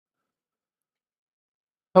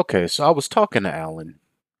Okay, so I was talking to Alan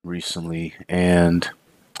recently, and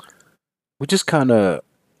we just kind of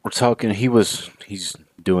were talking. He's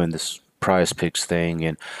doing this Prize Picks thing,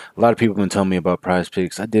 and a lot of people have been telling me about Prize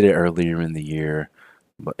Picks. I did it earlier in the year,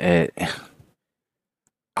 but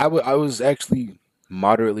I was actually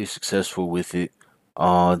moderately successful with it.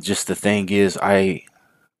 Just the thing is, I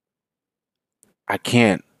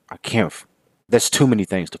can't I can't. There's too many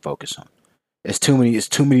things to focus on. It's too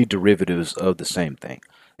many derivatives of the same thing.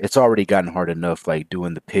 It's already gotten hard enough like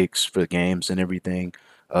doing the picks for the games and everything,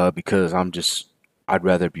 because I'd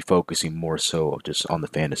rather be focusing more so just on the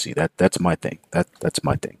fantasy. That's my thing. That's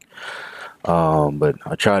my thing. But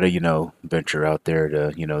I try to, venture out there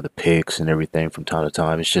to, the picks and everything from time to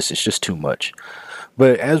time. It's just too much.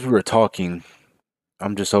 But as we were talking,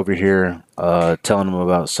 I'm just over here telling them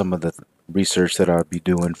about some of the research that I'll be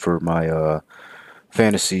doing for my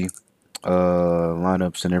fantasy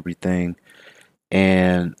lineups and everything.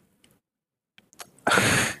 And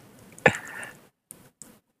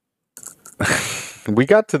we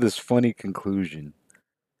got to this funny conclusion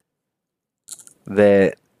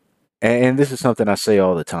that, and this is something I say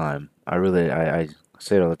all the time. I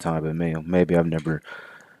say it all the time, but maybe I've never,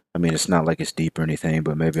 I mean, it's not like it's deep or anything,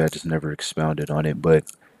 but maybe I just never expounded on it. But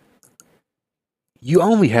you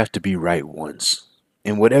only have to be right once.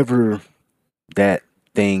 And whatever that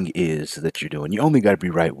thing is that you're doing, you only got to be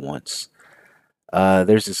right once.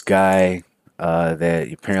 There's this guy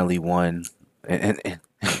that apparently won, and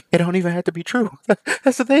it don't even have to be true.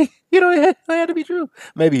 That's the thing. It don't have to be true.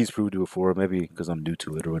 Maybe he's proved to it before, maybe because I'm new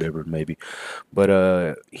to it or whatever, maybe.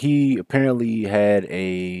 But he apparently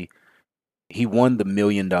he won the $1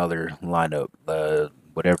 million lineup,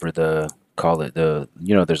 whatever the call it. There's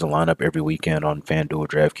a lineup every weekend on FanDuel,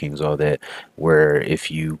 DraftKings, all that, where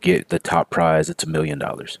if you get the top prize, it's $1 million.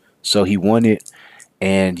 So he won it,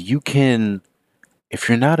 and you can, if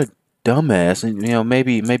you're not a dumbass, and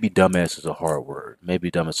maybe dumbass is a hard word. Maybe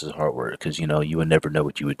dumbass is a hard word because you would never know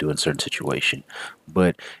what you would do in certain situation.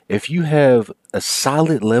 But if you have a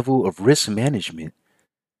solid level of risk management,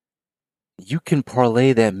 you can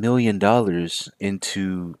parlay that $1 million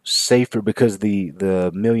into safer, because the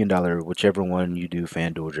 $1 million, whichever one you do,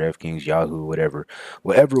 FanDuel, DraftKings, Yahoo, whatever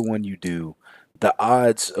one you do, the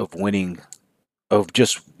odds of winning, of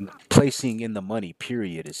just placing in the money,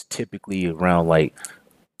 period, is typically around like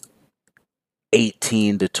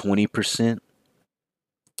 18 to 20%,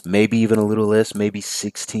 maybe even a little less, maybe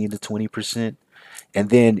 16 to 20%. And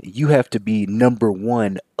then you have to be number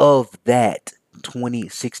one of that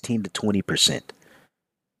 16 to 20%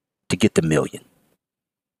 to get the million.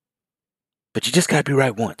 But you just got to be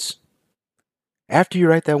right once. After you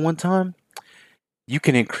write that one time, you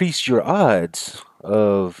can increase your odds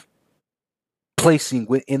of placing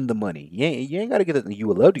within the money. You ain't got to get it. You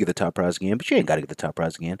would love to get the top prize again, but you ain't got to get the top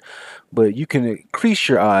prize again. But you can increase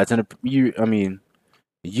your odds, and I mean,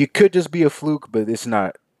 you could just be a fluke, but it's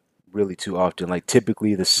not really too often. Like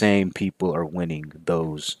typically, the same people are winning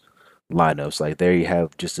those lineups. Like they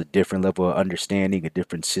have just a different level of understanding, a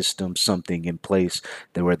different system, something in place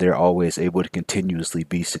that where they're always able to continuously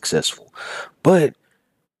be successful. But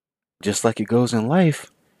just like it goes in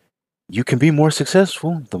life, you can be more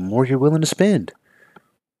successful the more you're willing to spend.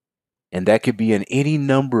 And that could be in any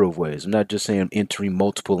number of ways. I'm not just saying entering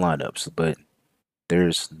multiple lineups, but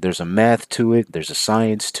there's a math to it, there's a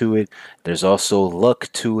science to it, there's also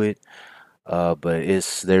luck to it. But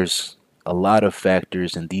there's a lot of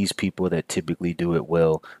factors, and these people that typically do it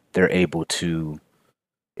well, they're able to,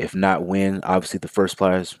 if not win, obviously the first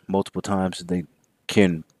prize multiple times, they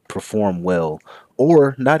can perform well.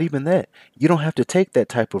 Or not even that. You don't have to take that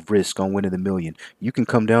type of risk on winning the million. You can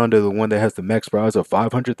come down to the one that has the max prize of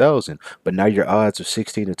 500,000, but now your odds of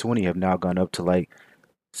 16 to 20 have now gone up to like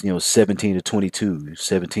 17 to 22,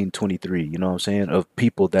 17 23. You know what I'm saying? Of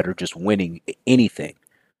people that are just winning anything.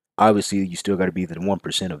 Obviously, you still got to be the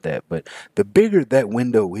 1% of that, but the bigger that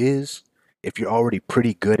window is, if you're already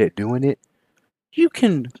pretty good at doing it, you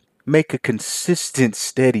can make a consistent,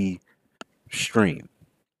 steady stream,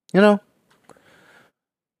 you know?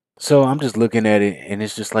 So I'm just looking at it, and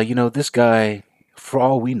it's just like, this guy, for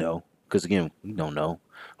all we know, because again, we don't know,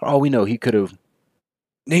 for all we know, he could have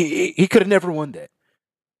never won that.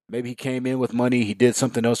 Maybe he came in with money, he did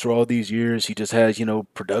something else for all these years. He just has,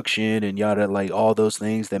 production and yada, like all those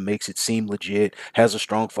things that makes it seem legit, has a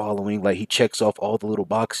strong following, like he checks off all the little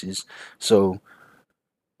boxes. So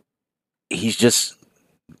he's just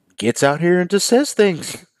gets out here and just says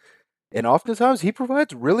things. And oftentimes he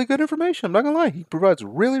provides really good information. I'm not gonna lie, he provides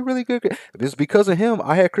really, really good. If it's because of him,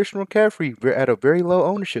 I had Christian McCaffrey at a very low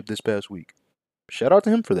ownership this past week. Shout out to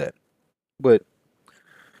him for that. But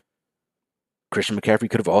Christian McCaffrey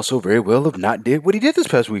could have also very well have not did what he did this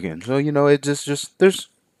past weekend. So it just there's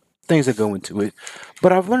things that go into it.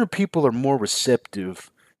 But I've learned people are more receptive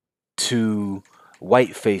to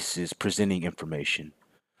white faces presenting information.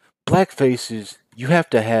 Black faces, you have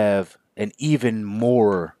to have an even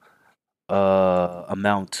more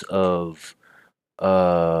amount of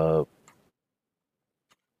uh,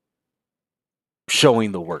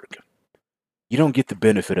 showing the work. You don't get the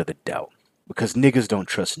benefit of the doubt because niggas don't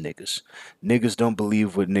trust niggas. Niggas don't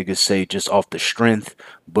believe what niggas say just off the strength,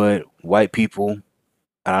 but white people,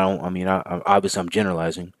 I don't, I mean, obviously I'm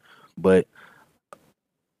generalizing, but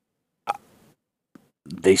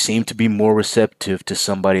they seem to be more receptive to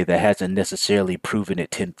somebody that hasn't necessarily proven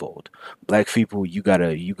it tenfold. Black people, you've had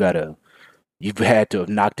to have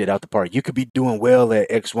knocked it out the park. You could be doing well at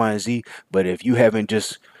X, Y, and Z, but if you haven't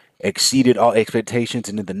just exceeded all expectations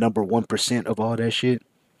and in the number 1% of all that shit,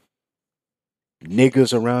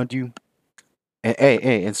 niggas around you. And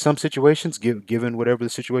hey, in some situations, given whatever the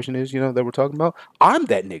situation is, that we're talking about, I'm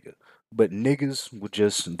that nigga. But niggas will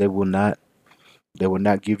just they will not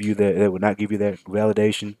give you that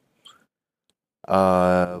validation.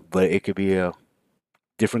 But it could be a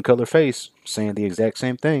different color face saying the exact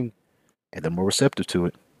same thing, and they're more receptive to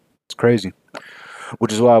it. It's crazy.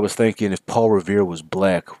 Which is why I was thinking if Paul Revere was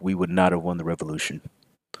black, we would not have won the revolution.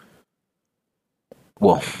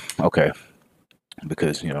 Well, okay,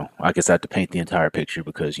 because I guess I have to paint the entire picture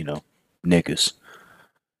because niggas.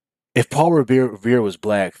 If Paul Revere was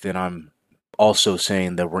black, then I'm also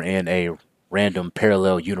saying that we're in a random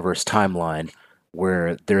parallel universe timeline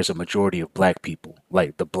where there's a majority of black people.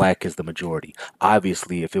 Like the black is the majority.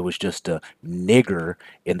 Obviously, if it was just a nigger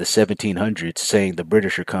in the 1700s saying the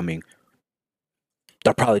British are coming,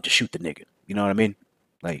 they'll probably just shoot the nigga. You know what I mean?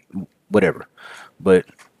 Like whatever. But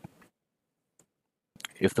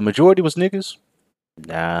if the majority was niggas,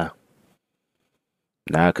 nah,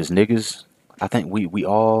 because niggas, I think we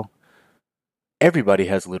all everybody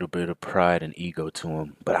has a little bit of pride and ego to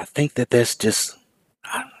them, but I think that's just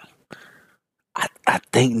I, I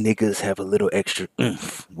think niggas have a little extra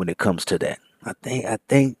oomph when it comes to that. I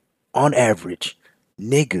think on average,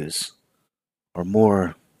 niggas are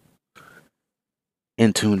more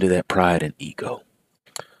in tune to that pride and ego.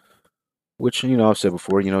 Which, I've said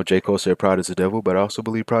before, J. Cole said pride is the devil, but I also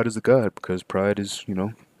believe pride is a god because pride is,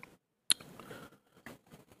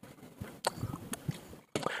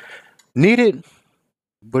 needed,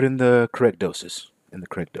 but in the correct doses. In the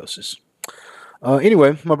correct doses.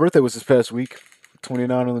 Anyway, my birthday was this past week,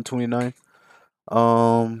 29 on the 29th.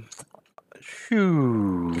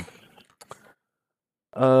 Phew.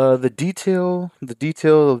 The detail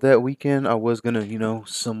of that weekend, I was gonna,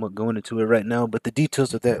 somewhat go into it right now, but the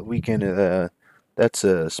details of that weekend, that's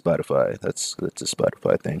a Spotify. That's a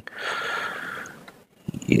Spotify thing.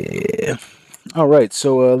 Yeah. All right,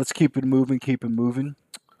 so let's keep it moving. Keep it moving.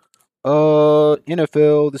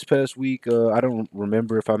 NFL this past week. I don't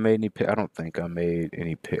remember if I made any pick. I don't think I made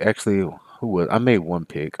any pick. Actually, who was? I made one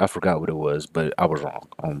pick. I forgot what it was, but I was wrong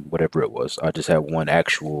on whatever it was. I just had one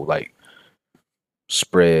actual like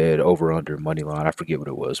spread over under money line. I forget what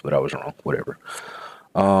it was, but I was wrong. Whatever.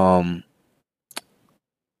 Um,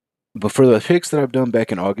 but for the picks that I've done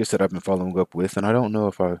back in August that I've been following up with, and I don't know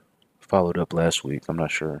if I followed up last week. I'm not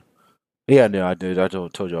sure. Yeah, no, I did. I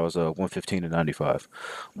told you I was 115 and 95.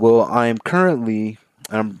 Well, I am currently.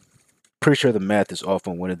 I'm pretty sure the math is off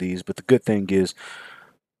on one of these, but the good thing is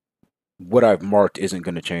what I've marked isn't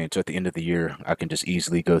going to change. So at the end of the year, I can just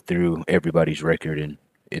easily go through everybody's record and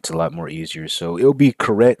it's a lot more easier. So it'll be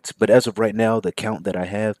correct, but as of right now, the count that I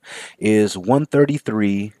have is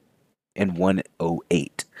 133 and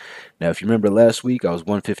 108. Now, if you remember last week, I was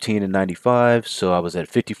 115 and 95, so I was at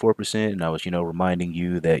 54%, and I was, reminding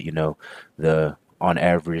you that, the on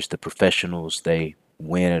average, the professionals they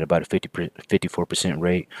win at about a 54%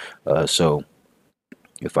 rate. So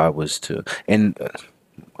if I was to, and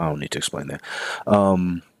I don't need to explain that.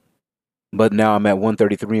 Um, but now I'm at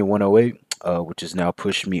 133 and 108, which has now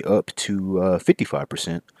pushed me up to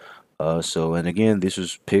 55%. So, and again, this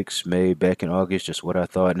was picks made back in August, just what I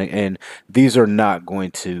thought, and these are not going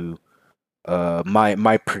to.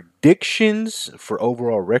 My predictions for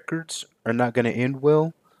overall records are not going to end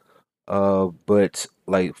well. But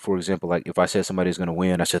like for example, like if I said somebody's going to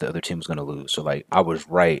win, I said the other team was going to lose. So like I was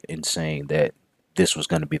right in saying that this was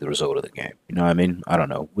going to be the result of the game. You know what I mean? I don't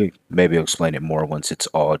know. We maybe I'll explain it more once it's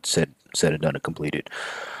all said and done and completed.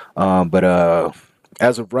 But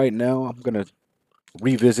as of right now, I'm gonna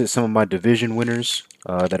revisit some of my division winners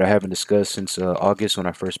that I haven't discussed since August when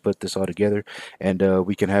I first put this all together, and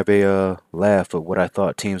we can have a laugh at what I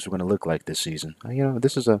thought teams were going to look like this season.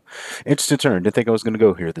 This is a interesting turn. Didn't think I was going to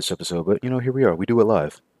go here this episode, but here we are. We do it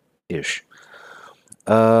live, ish.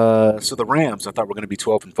 So the Rams, I thought were going to be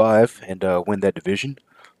 12-5 and win that division.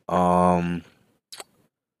 Um,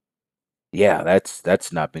 yeah,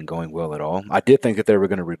 that's not been going well at all. I did think that they were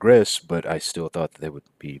going to regress, but I still thought that they would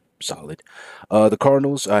be solid. The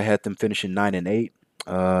Cardinals, I had them finishing 9-8.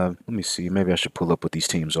 Let me see. Maybe I should pull up what these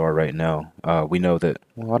teams are right now. We know that.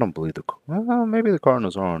 Well, I don't believe maybe the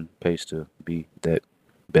Cardinals are on pace to be that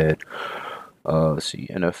bad. Let's see.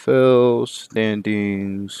 NFL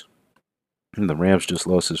standings. The Rams just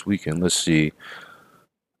lost this weekend. Let's see.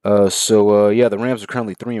 Yeah, the Rams are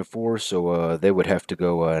currently 3-4, so they would have to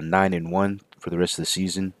go 9-1 for the rest of the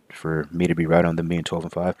season for me to be right on them being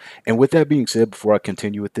 12-5. And with that being said, before I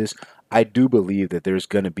continue with this, I do believe that there's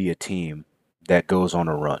going to be a team that goes on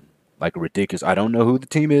a run, like ridiculous. I don't know who the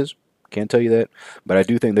team is, can't tell you that, but I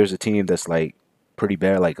do think there's a team that's like pretty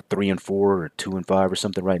bad, like 3-4 or 2-5 or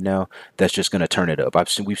something right now. That's just going to turn it up.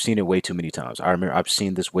 We've seen it way too many times. I remember I've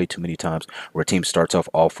seen this way too many times where a team starts off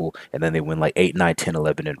awful and then they win like 8, 9, 10,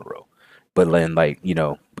 11 in a row. But then, like,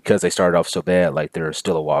 because they started off so bad, like they're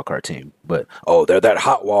still a wild card team. But oh, they're that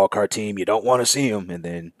hot wild card team. You don't want to see them, and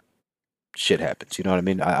then shit happens. You know what I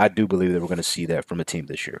mean? I do believe that we're going to see that from a team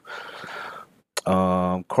this year.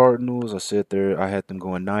 Cardinals. I said I had them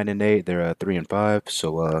going 9-8. They're 3-5.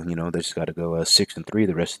 So they just got to go 6-3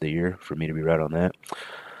 the rest of the year for me to be right on that.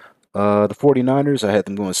 The 49ers, I had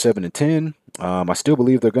them going 7-10. I still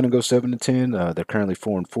believe they're going to go 7-10. They're currently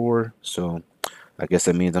 4-4. So I guess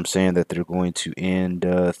that means I'm saying that they're going to end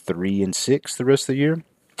 3-6 the rest of the year.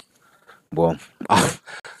 Well, I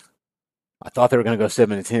thought they were going to go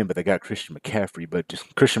 7-10, but they got Christian McCaffrey. But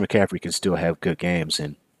just Christian McCaffrey can still have good games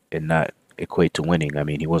and not equate to winning. I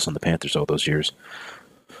mean, he was on the Panthers all those years.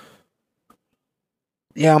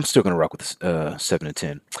 Yeah, I'm still going to rock with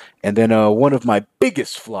 7-10. And then one of my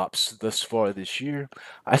biggest flops thus far this year,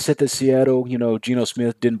 I said that Seattle, Geno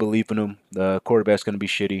Smith didn't believe in him. The quarterback's going to be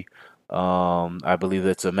shitty. I believe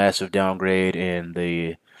that's a massive downgrade, and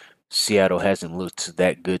the Seattle hasn't looked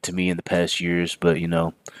that good to me in the past years. But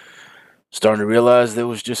starting to realize that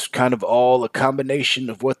was just kind of all a combination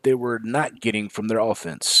of what they were not getting from their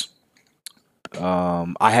offense.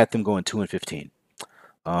 I had them going 2-15.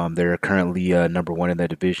 They're currently number one in that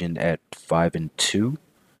division at 5-2.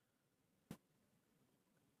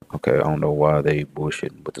 Okay, I don't know why they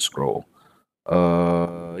bullshitting with the scroll.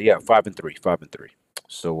 Yeah, 5-3, 5-3.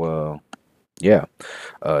 So, yeah,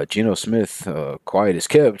 Geno Smith, quiet as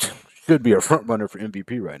kept, should be a front runner for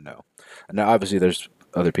MVP right now. Now, obviously, there's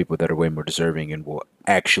other people that are way more deserving and will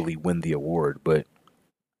actually win the award, but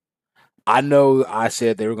I know I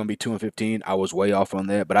said they were going to be 2-15. I was way off on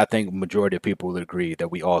that, but I think majority of people would agree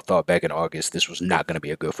that we all thought back in August this was not going to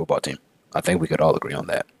be a good football team. I think we could all agree on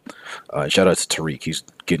that. Shout out to Tariq. He's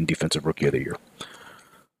getting Defensive Rookie of the Year.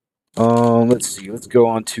 Let's see. Let's go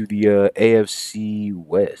on to the AFC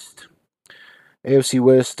West. AFC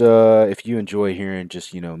West. If you enjoy hearing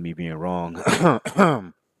just me being wrong,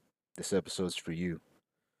 this episode's for you.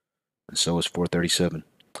 And so is 437.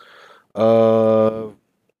 Uh,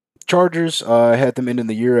 Chargers. I had them ending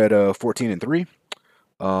the year at 14-3.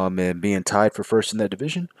 And being tied for first in that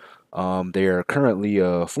division. They are currently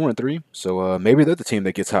 4-3, so maybe they're the team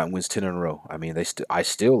that gets hot and wins 10 in a row. I mean, I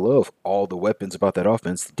still love all the weapons about that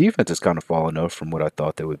offense. The defense has kind of fallen off from what I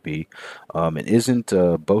thought they would be. And isn't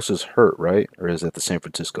Bosa's hurt, right? Or is that the San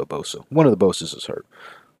Francisco Bosa? One of the Bosas is hurt.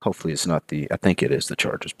 Hopefully, it's not I think it is the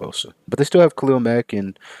Chargers Bosa, but they still have Khalil Mack,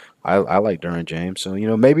 and I like Derwin James. So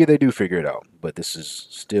maybe they do figure it out. But this is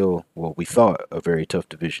still we thought a very tough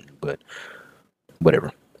division, but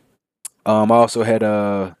whatever. I also had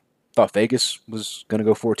thought Vegas was gonna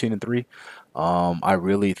go 14-3. I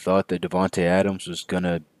really thought that Devonte Adams was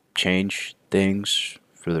gonna change things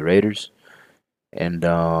for the Raiders, and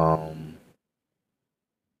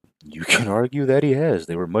you can argue that he has.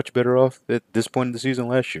 They were much better off at this point in the season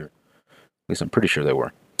last year. At least I'm pretty sure they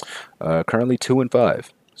were. Currently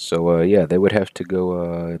 2-5. So yeah, they would have to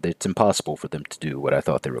go. It's impossible for them to do what I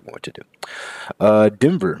thought they were going to do.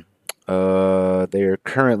 Denver. They are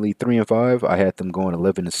currently 3-5. I had them going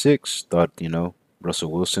 11-6. Thought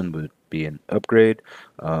Russell Wilson would be an upgrade.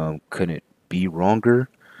 Couldn't be wronger.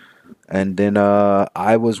 And then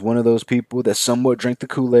I was one of those people that somewhat drank the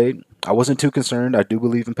Kool-Aid. I wasn't too concerned. I do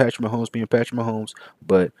believe in Patrick Mahomes being Patrick Mahomes,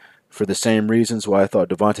 but for the same reasons why I thought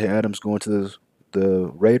Devonte Adams going to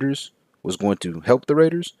the Raiders was going to help the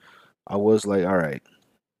Raiders, I was like, all right,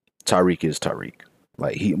 Tyreek is Tyreek.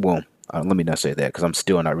 Like Let me not say that because I'm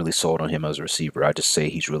still not really sold on him as a receiver. I just say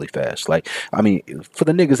he's really fast. Like, I mean, for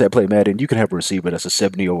the niggas that play Madden, you can have a receiver that's a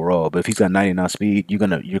 70 overall, but if he's got 99 speed, you're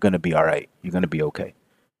gonna be all right. You're gonna be okay.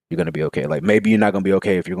 You're gonna be okay. Like maybe you're not gonna be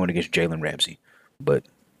okay if you're going against Jalen Ramsey, but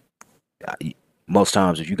uh, most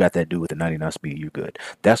times if you got that dude with the 99 speed, you're good.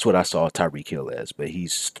 That's what I saw Tyreek Hill as, but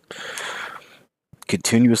he's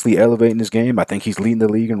continuously elevating his game. I think he's leading the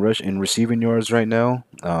league in rush and receiving yards right now.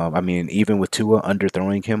 I mean, even with Tua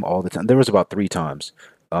underthrowing him all the time, there was about 3 times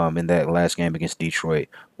in that last game against Detroit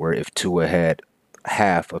where if Tua had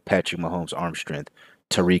half of Patrick Mahomes' arm strength,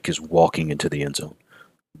 Tariq is walking into the end zone.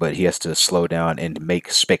 But he has to slow down and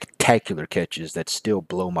make spectacular catches that still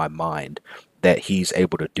blow my mind that he's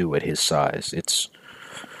able to do at his size. It's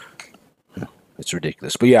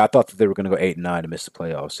ridiculous. But yeah, I thought that they were going to go 8-9 and miss the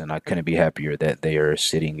playoffs, and I couldn't be happier that they are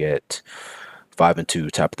sitting at 5-2,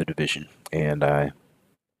 top of the division. And I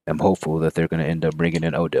am hopeful that they're going to end up bringing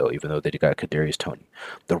in Odell, even though they got Kadarius Toney,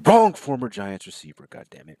 the wrong former Giants receiver. God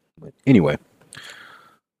damn it! But anyway,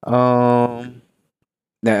 um,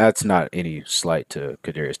 now, that's not any slight to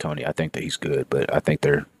Kadarius Toney. I think that he's good, but I think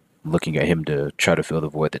they're looking at him to try to fill the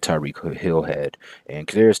void that Tyreek Hill had. And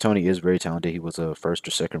Kadarius Toney is very talented. He was a first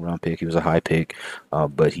or second round pick. He was a high pick,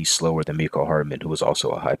 but he's slower than Miko Hardman, who was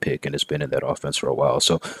also a high pick and has been in that offense for a while.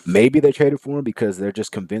 So maybe they traded for him because they're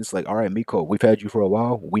just convinced, like, all right, Miko, we've had you for a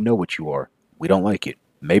while. We know what you are. We don't like it.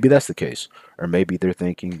 Maybe that's the case. Or maybe they're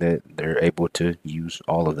thinking that they're able to use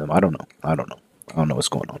all of them. I don't know. I don't know. I don't know what's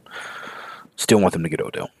going on. Still want them to get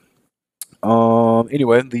Odell.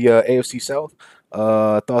 Anyway, the AFC South.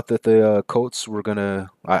 I thought that the Colts were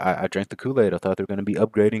gonna. I drank the Kool Aid. I thought they were gonna be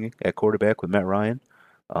upgrading at quarterback with Matt Ryan.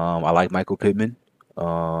 I like Michael Pittman.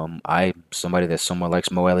 I somebody that somewhat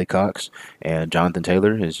likes Mo Alley Cox, and Jonathan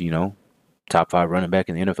Taylor is top 5 running back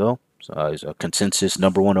in the NFL. So, he's a consensus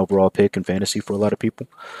 #1 overall pick in fantasy for a lot of people.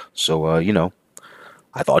 So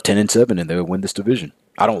I thought 10-7 and they would win this division.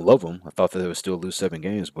 I don't love them. I thought that they would still lose 7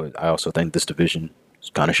 games, but I also think this division is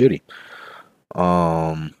kind of shitty.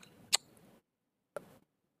 Um,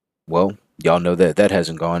 well, y'all know that that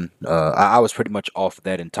hasn't gone. I was pretty much off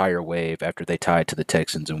that entire wave after they tied to the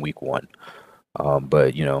Texans in Week 1.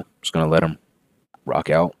 But just gonna let them rock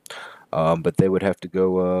out. But they would have to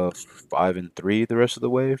go 5-3 the rest of the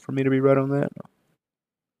way for me to be right on that.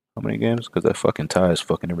 How many games? Because that fucking tie is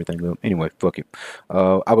fucking everything up. Anyway, fuck it.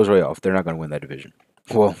 I was way off. They're not gonna win that division.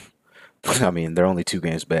 Well, I mean, they're only 2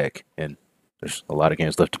 games back, and there's a lot of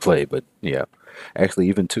games left to play. But yeah, actually,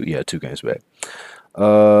 even 2 games back.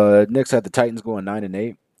 Next, I had the Titans going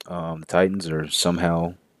 9-8. The Titans are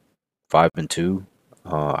somehow 5-2.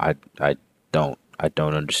 I don't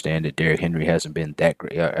understand it. Derrick Henry hasn't been that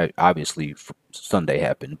great. Obviously, Sunday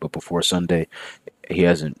happened, but before Sunday, he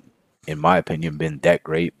hasn't, in my opinion, been that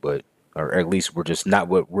great. But or at least we're just not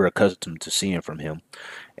what we're accustomed to seeing from him.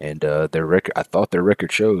 And their record, I thought their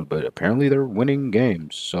record showed, but apparently they're winning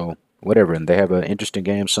games. So whatever. And they have an interesting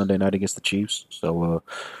game Sunday night against the Chiefs. So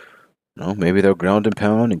maybe they'll ground and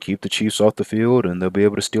pound and keep the Chiefs off the field, and they'll be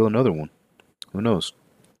able to steal another one. Who knows?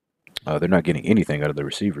 They're not getting anything out of the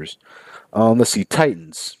receivers. Let's see,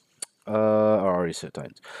 Titans. I already said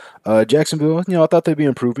Titans. Jacksonville. I thought they'd be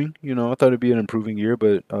improving. I thought it'd be an improving year,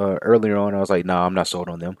 but earlier on, I was like, nah, I'm not sold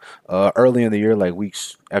on them. Early in the year, like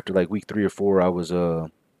weeks after, like week 3 or 4, I was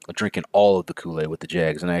drinking all of the Kool Aid with the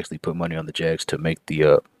Jags, and I actually put money on the Jags to make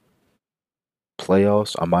the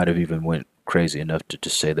playoffs. I might have even went crazy enough to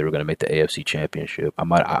just say they were going to make the AFC Championship. I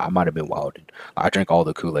might have been wild. I drank all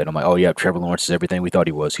the Kool-Aid. I'm like, oh yeah, Trevor Lawrence is everything we thought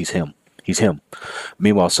he was. He's him. He's him.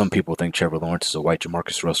 Meanwhile, some people think Trevor Lawrence is a white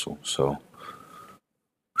Jamarcus Russell. So,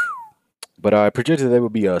 but I projected they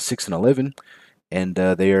would be 6-11, and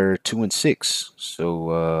they are 2-6.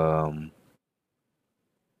 So,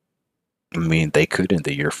 I mean, they could end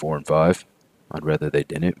the year 4-5. I'd rather they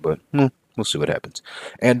didn't, but we'll see what happens.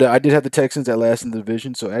 And I did have the Texans at last in the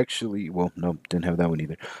division, so actually, well, no, didn't have that one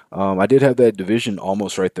either. I did have that division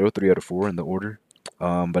almost right there, 3 out of 4 in the order.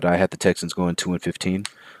 But I had the Texans going 2-15.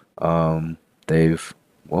 They've,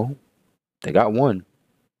 well, they got one.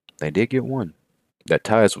 They did get one. That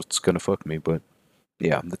tie is what's gonna fuck me, but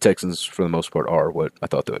yeah, the Texans for the most part are what I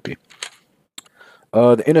thought they would be.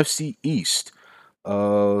 The NFC East.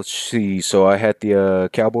 Let's see. So I had the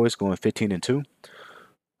Cowboys going 15-2.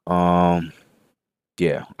 Um,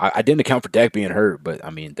 yeah, I didn't account for Dak being hurt, but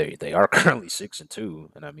I mean they are currently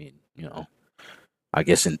 6-2, and I mean I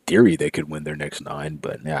guess in theory they could win their next 9,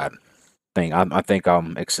 but yeah,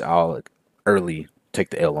 I'll early take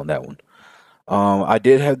the L on that one. I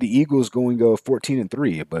did have the Eagles going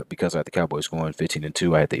 14-3, but because I had the Cowboys going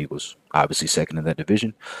 15-2, I had the Eagles obviously second in that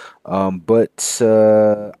division. But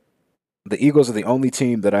The Eagles are the only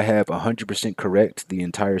team that I have 100% correct the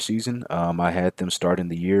entire season. I had them starting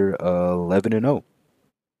the year 11 and 0.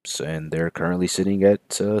 And they're currently sitting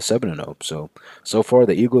at 7 and 0. So far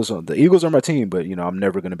the Eagles are my team, but I'm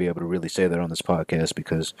never going to be able to really say that on this podcast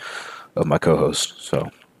because of my co-host. So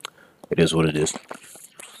it is what it is.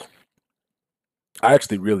 I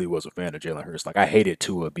actually really was a fan of Jalen Hurts. Like I hated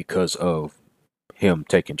Tua because of him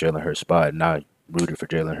taking Jalen Hurts' spot, and I rooted for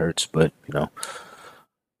Jalen Hurts. But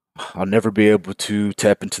I'll never be able to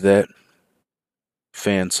tap into that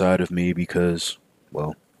fan side of me because,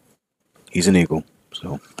 well, he's an Eagle.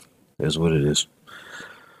 So it is what it is.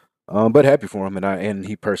 But happy for him, and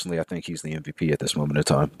he personally, I think he's the MVP at this moment in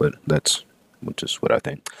time. But that's just what I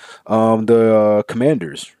think. The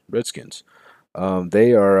Commanders, Redskins.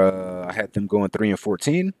 They are. I had them going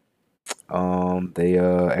 3-14. They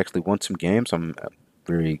actually won some games. I'm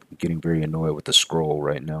getting very annoyed with the scroll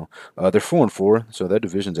right now. They're 4-4, so that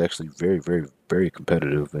division's actually very, very, very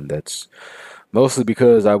competitive, and that's mostly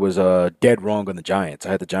because I was dead wrong on the Giants.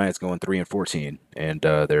 I had the Giants going 3-14, and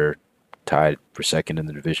they're tied for second in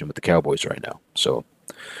the division with the Cowboys right now. So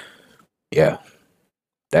yeah,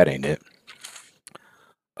 that ain't it.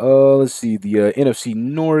 Let's see the NFC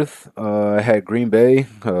North. I had Green Bay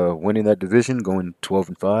winning that division, going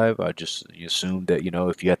 12-5. I just assumed that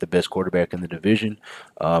if you had the best quarterback in the division,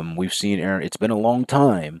 we've seen Aaron. It's been a long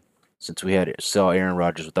time since we had saw Aaron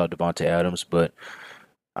Rodgers without Devontae Adams, but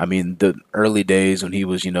I mean the early days when he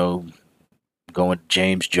was going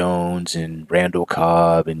James Jones and Randall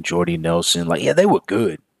Cobb and Jordy Nelson, like yeah, they were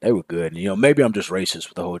good. They were good. And, maybe I'm just racist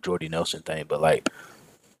with the whole Jordy Nelson thing, but like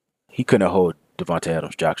he couldn't hold Devontae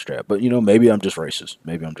Adams' jockstrap. But maybe I'm just racist.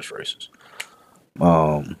 Maybe I'm just racist.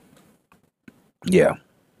 Um, yeah.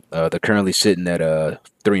 They're currently sitting at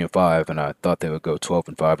 3-5, and I thought they would go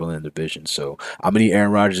 12-5 in the division. So I'm gonna need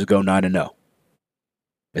Aaron Rodgers to go 9-0.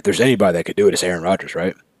 If there's anybody that could do it, it's Aaron Rodgers,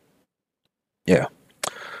 right? Yeah.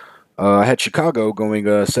 I had Chicago going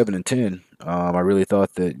 7-10. I really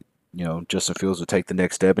thought that Justin Fields would take the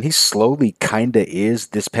next step, and he slowly kind of is.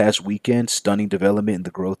 This past weekend, stunning development in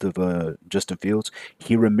the growth of Justin Fields.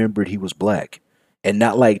 He remembered he was black, and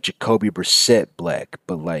not like Jacoby Brissett black,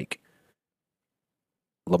 but like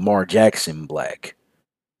Lamar Jackson black.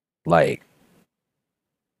 Like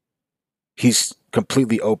he's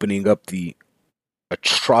completely opening up the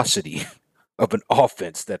atrocity of an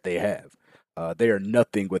offense that they have. They are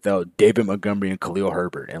nothing without David Montgomery and Khalil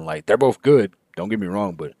Herbert, and like they're both good. Don't get me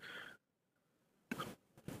wrong, but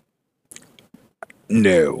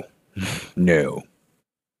no, no,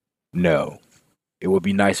 no. It would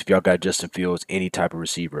be nice if y'all got Justin Fields, any type of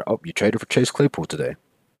receiver. Oh, you traded for Chase Claypool today.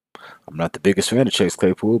 I'm not the biggest fan of Chase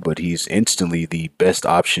Claypool, but he's instantly the best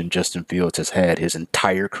option Justin Fields has had his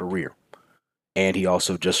entire career. And he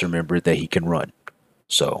also just remembered that he can run.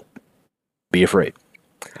 So be afraid.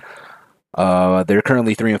 They're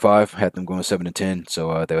currently 3-5. Had them going 7-10,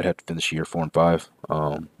 so they would have to finish the year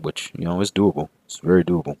 4-5. Which is doable. It's very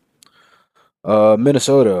doable.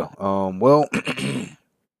 Minnesota. Well,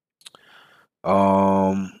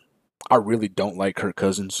 I really don't like Kirk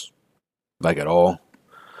Cousins, like at all.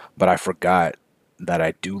 But I forgot that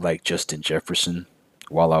I do like Justin Jefferson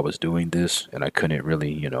while I was doing this, and I couldn't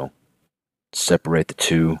really, separate the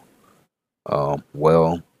two.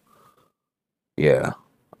 Well, yeah,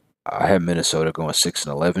 I have Minnesota going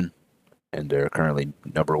 6-11, and they're currently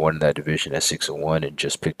number one in that division at 6-1, and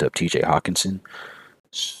just picked up T.J. Hawkinson.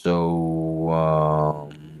 So,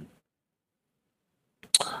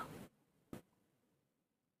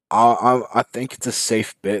 I think it's a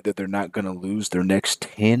safe bet that they're not going to lose their next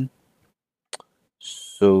 10.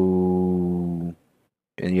 So,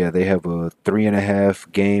 and yeah, they have a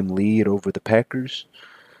 3.5 game lead over the Packers.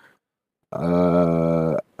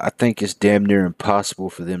 I think it's damn near impossible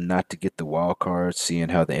for them not to get the wild card, seeing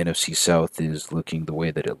how the NFC South is looking the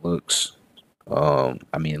way that it looks.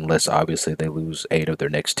 I mean, unless obviously they lose 8 of their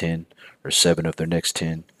next 10 or 7 of their next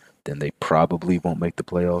 10, then they probably won't make the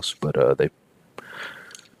playoffs. But they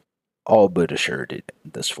all but assured it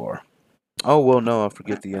this far. Oh well, no, I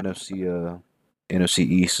forget the NFC. NFC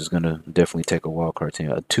East is gonna definitely take a wild card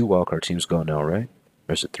team. Two wild card teams go now, right?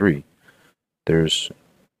 Or is it three? There's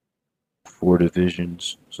four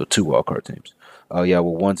divisions, so two wild card teams. Oh yeah,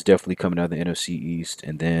 well one's definitely coming out of the NFC East,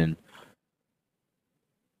 and then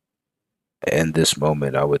in this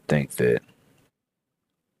moment, I would think that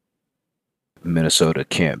Minnesota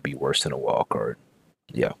can't be worse than a wild card.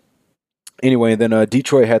 Yeah. Anyway, then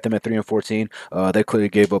Detroit had them at 3-14. They clearly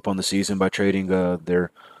gave up on the season by trading their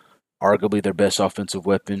arguably their best offensive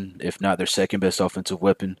weapon, if not their second best offensive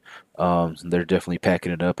weapon. They're definitely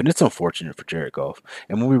packing it up, and it's unfortunate for Jared Goff.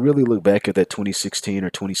 And when we really look back at that 2016 or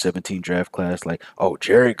 2017 draft class, like, oh,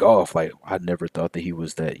 Jared Goff, like I never thought that he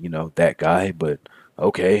was that, that guy, but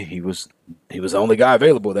okay, he was the only guy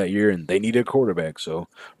available that year, and they needed a quarterback, so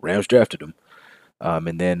Rams drafted him.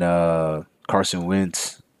 And then Carson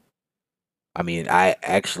Wentz. I mean, I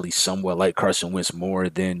actually somewhat like Carson Wentz more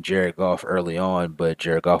than Jared Goff early on, but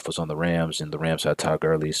Jared Goff was on the Rams, and the Rams had Todd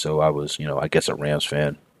Gurley, so I was, I guess a Rams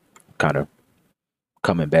fan, kind of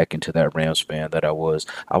coming back into that Rams fan that I was.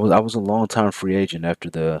 I was a long time free agent after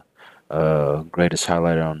the greatest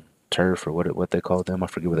highlight on turf, or what they called them. I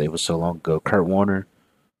forget what it was so long ago. Kurt Warner,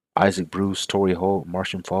 Isaac Bruce, Torrey Holt,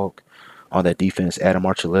 Martian Falk on that defense. Adam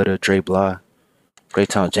Archuleta, Dre Bly, great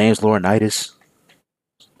time. James Laurinaitis,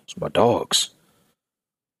 it's my dogs.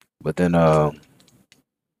 But then,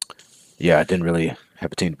 yeah, I didn't really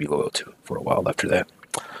have a team to be loyal to for a while after that.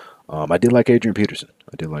 I did like Adrian Peterson.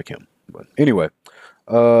 I did like him. But anyway,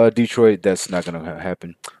 Detroit, that's not going to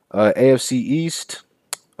happen. AFC East.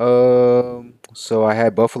 So I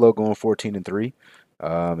had Buffalo going 14-3.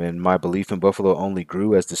 And my belief in Buffalo only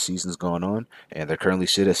grew as the season's gone on, and they're currently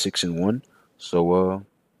sit at 6-1. So,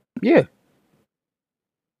 yeah,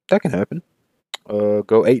 that can happen. Go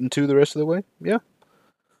 8-2 the rest of the way. Yeah,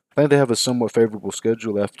 I think they have a somewhat favorable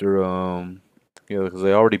schedule after, because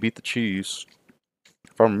they already beat the Chiefs.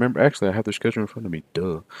 If I remember, actually, I have their schedule in front of me.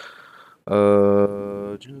 Duh.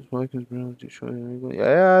 Giants, Vikings, Browns, Detroit.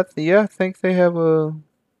 Yeah, yeah, I think they have a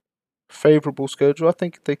favorable schedule. I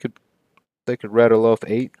think they could rattle off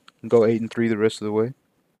 8 and go 8-3 the rest of the way,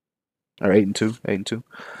 or 8-2,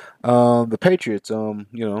 8-2. The Patriots.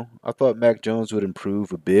 I thought Mac Jones would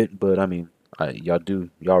improve a bit, but I mean, y'all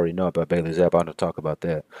already know about Bailey Zapp. I don't talk about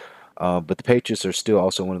that. But the Patriots are still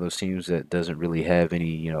also one of those teams that doesn't really have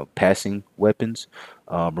any, passing weapons.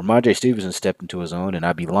 Ramondre Stevenson stepped into his own, and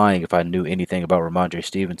I'd be lying if I knew anything about Ramondre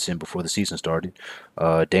Stevenson before the season started.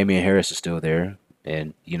 Damian Harris is still there,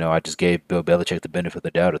 and I just gave Bill Belichick the benefit of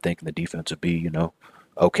the doubt of thinking the defense would be,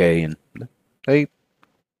 okay, and they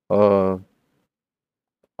uh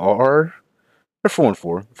are. They're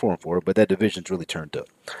 4-4, 4-4, but that division's really turned up.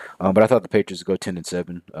 But I thought the Patriots would go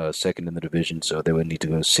 10-7, second in the division, so they would need to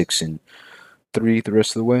go 6-3 the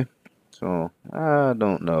rest of the way. So I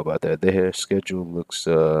don't know about that. Their schedule looks,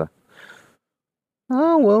 oh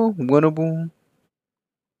well, winnable.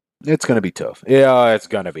 It's gonna be tough. Yeah, it's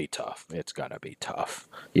gonna be tough. It's gonna be tough.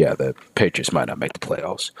 Yeah, the Patriots might not make the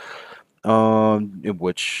playoffs. In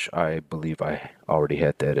which I believe I already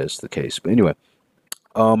had that as the case. But anyway.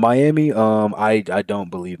 Miami, I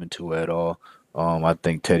don't believe in Tua at all. I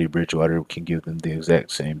think Teddy Bridgewater can give them the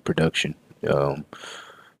exact same production. Um,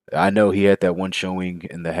 I know he had that one showing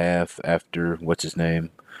in the half after what's his name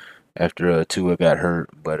after Tua got hurt,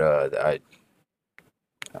 but I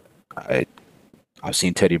I've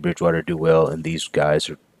seen Teddy Bridgewater do well, and these guys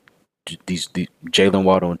are the Jalen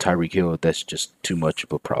Waddle and Tyreek Hill. That's just too much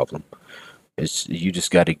of a problem. It's you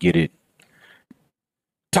just got to get it.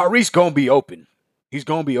 Tyreek's gonna be open. He's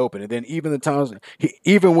gonna be open, and then even the times,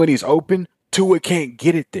 even when he's open, Tua can't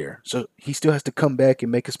get it there, so he still has to come back and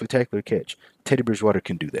make a spectacular catch. Teddy Bridgewater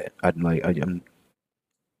can do that. I don't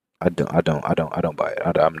buy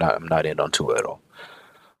it. I'm not in on Tua at all.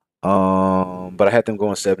 But I had them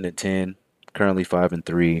going 7-10. Currently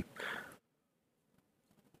 5-3.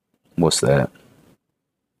 What's that?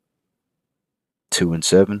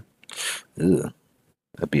 2-7. Ugh,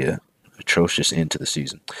 that'd be a atrocious end to the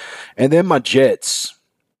season. And then my Jets.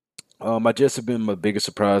 My Jets have been my biggest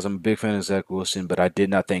surprise. I'm a big fan of Zach Wilson, but I did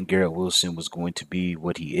not think Garrett Wilson was going to be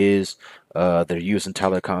what he is. They're using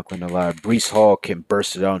Tyler Conklin a lot. Brees Hall can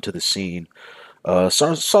burst it out into the scene.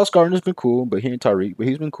 Sauce Gardner's been cool, but he ain't Tyreek, but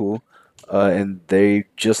he's been cool. And they,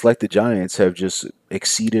 just like the Giants, have just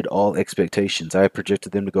exceeded all expectations. I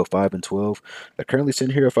projected them to go 5-12. They're currently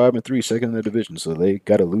sitting here at 5-3, second in the division, so they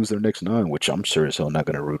got to lose their next 9, which I'm sure as hell not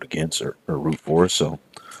going to root against or root for. So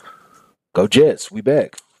go Jets, we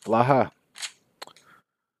back. Fly high.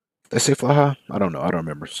 They say fly high? I don't know. I don't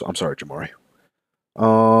remember. So I'm sorry, Jamari.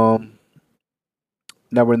 Um,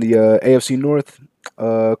 Now we're in the AFC North.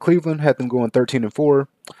 Cleveland had them going 13-4.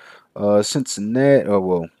 Cincinnati. Oh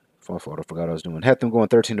well, my fault. I forgot I was doing. Had them going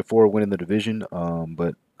 13-4, winning the division.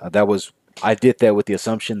 But that was I did that with the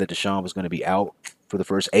assumption that Deshaun was going to be out for the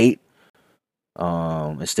first 8.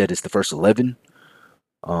 Instead, it's the first 11.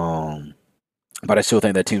 But I still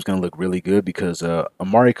think that team's going to look really good because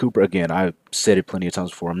Amari Cooper. Again, I've said it plenty of times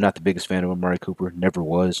before. I'm not the biggest fan of Amari Cooper. Never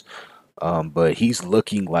was. But he's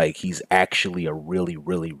looking like he's actually a really,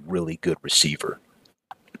 really, really good receiver.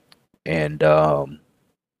 And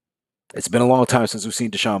It's been a long time since we've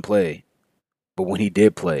seen Deshaun play, but when he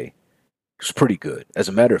did play, it was pretty good. As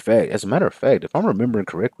a matter of fact, if I'm remembering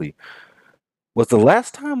correctly, was the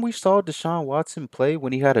last time we saw Deshaun Watson play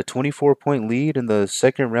when he had a 24-point lead in the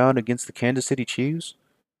second round against the Kansas City Chiefs?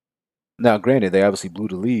 Now, granted, they obviously blew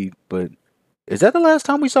the lead, but is that the last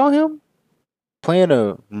time we saw him playing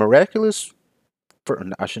a miraculous?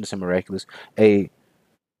 I shouldn't say miraculous. A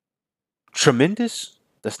tremendous.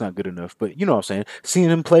 That's not good enough, but you know what I'm saying.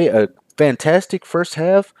 Seeing him play a fantastic first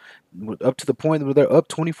half, up to the point where they're up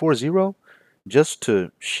 24-0, just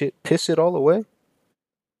to piss it all away.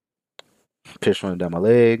 Pitch running down my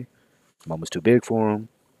leg. Moment was too big for him.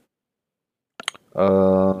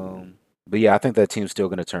 But yeah, I think that team's still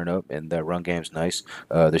going to turn up, and that run game's nice.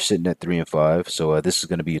 They're sitting at 3-5, so this is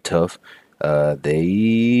going to be tough.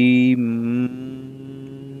 They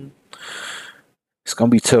It's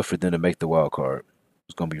going to be tough for them to make the wild card.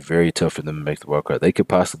 It's going to be very tough for them to make the wild card. They could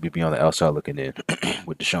possibly be on the outside looking in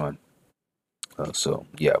with Deshaun. So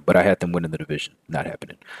yeah, but I had them winning the division. Not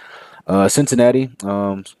happening. Cincinnati.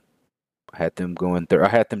 I had them going. I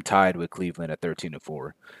had them tied with Cleveland at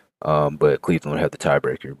 13-4. But Cleveland would have the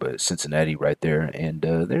tiebreaker. But Cincinnati right there, and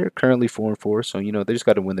they're currently 4-4. So they just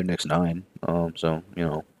got to win their next 9. So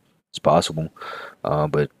it's possible,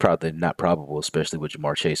 but probably not probable, especially with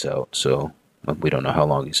Jamar Chase out. So we don't know how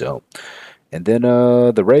long he's out. And then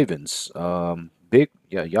the Ravens, big,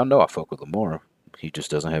 yeah, y'all know I fuck with Lamar. He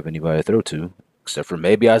just doesn't have anybody to throw to, except for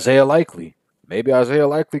maybe Isaiah Likely. Maybe Isaiah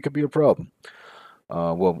Likely could be a problem.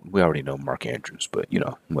 Well, we already know Mark Andrews, but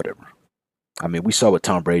whatever. I mean, we saw what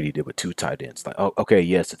Tom Brady did with 2 tight ends. Like, oh, okay,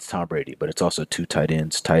 yes, it's Tom Brady, but it's also 2 tight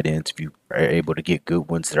ends. Tight ends, if you are able to get good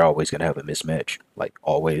ones, they're always going to have a mismatch. Like,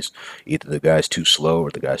 always. Either the guy's too slow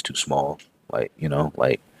or the guy's too small.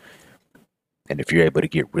 And if you're able to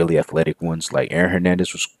get really athletic ones, like Aaron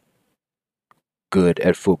Hernandez was good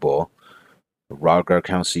at football. Rod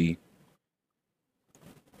Gronkowski,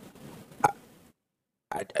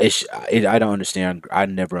 I don't understand. I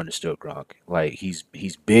never understood Gronk. Like he's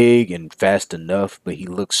big and fast enough, but he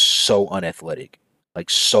looks so unathletic. Like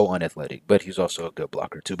so unathletic. But he's also a good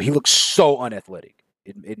blocker too. But he looks so unathletic.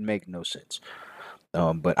 It makes no sense.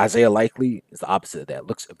 But Isaiah Likely is the opposite of that.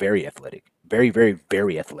 Looks very athletic. Very, very,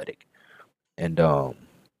 very athletic. And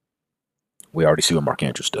we already see what Mark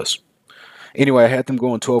Andrews does. Anyway, I had them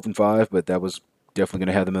going 12-5, but that was definitely going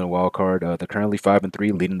to have them in a wild card. They're currently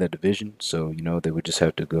 5-3, leading that division. So they would just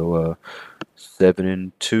have to go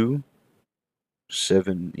 7-2,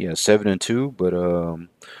 7-2. But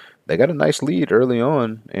they got a nice lead early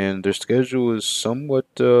on, and their schedule is somewhat,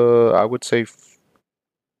 I would say,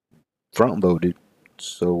 front loaded.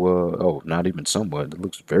 So, not even somewhat. It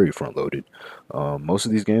looks very front loaded. Most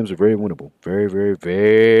of these games are very winnable. Very, very,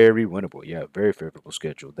 very winnable. Yeah, very favorable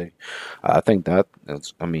schedule. I think I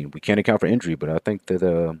mean, we can't account for injury, but I think that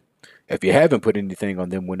if you haven't put anything on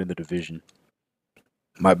them winning the division,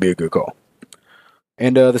 might be a good call.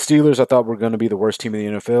 And the Steelers, I thought were going to be the worst team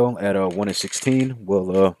in the NFL at 1-16.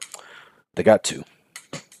 Well, they got 2.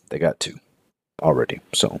 They got 2 already.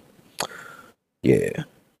 So, yeah.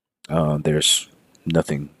 There's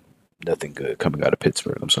nothing good coming out of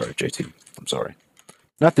Pittsburgh. I'm sorry, JT. I'm sorry.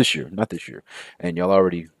 Not this year. Not this year. And y'all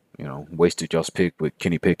already, wasted y'all's pick with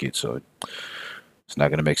Kenny Pickett, so it's not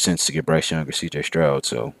going to make sense to get Bryce Young or CJ Stroud.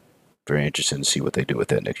 So very interesting to see what they do with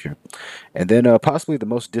that next year. And then possibly the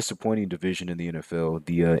most disappointing division in the NFL,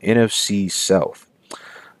 the NFC South.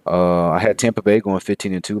 I had Tampa Bay going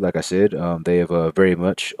 15-2, like I said. They have very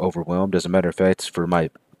much overwhelmed. As a matter of fact, for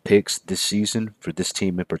my picks this season, for this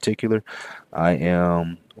team in particular, I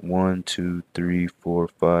am 1, 2, 3, 4,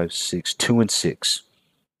 5, 6, 2-6.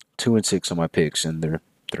 2-6 on my picks, and they're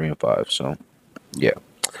 3-5. So, yeah.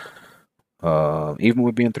 Even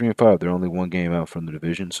with being 3-5, they're only 1 game out from the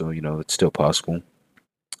division, so it's still possible.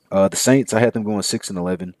 The Saints, I had them going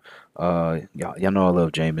 6-11. Y'all know I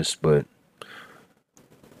love Jameis, but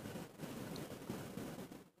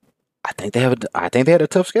I think they had a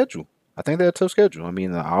tough schedule. I think they had a tough schedule. I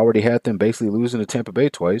mean, I already had them basically losing to Tampa Bay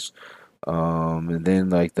twice. And then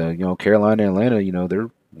like Carolina and Atlanta, they're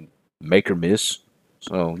make or miss.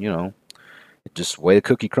 So, just way the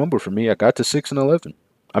cookie crumble for me. I got to 6-11.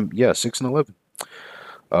 6-11.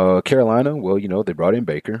 Carolina, well, they brought in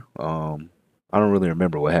Baker. I don't really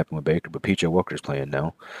remember what happened with Baker, but PJ Walker's playing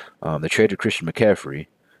now. They traded Christian McCaffrey.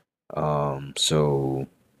 So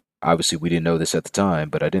obviously we didn't know this at the time,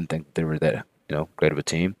 but I didn't think they were that, great of a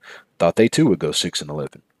team. Thought they too would go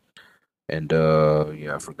 6-11. And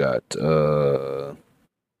I forgot.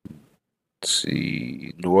 Let's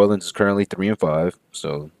see. New Orleans is currently 3-5,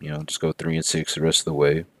 so just go 3-6 the rest of the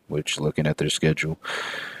way. Which, looking at their schedule,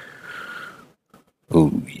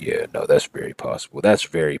 Oh yeah, no, that's very possible. That's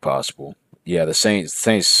very possible. Yeah, the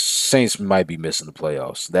Saints might be missing the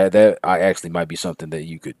playoffs. That I actually might be something that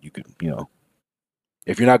you could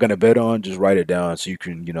if you're not gonna bet on, just write it down so you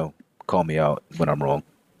can call me out when I'm wrong.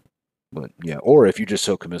 But yeah, or if you're just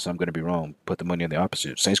so convinced I'm gonna be wrong, put the money on the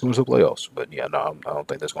opposite. Saints going to the playoffs. But yeah, no, I don't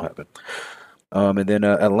think that's gonna happen. And then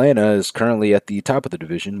Atlanta is currently at the top of the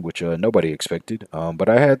division, which nobody expected. But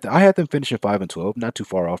I had them finishing 5-12, not too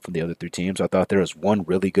far off from the other three teams. I thought there was one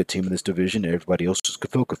really good team in this division, and everybody else was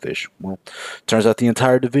gefilte fish. Well, turns out the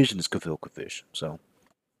entire division is gefilte fish. So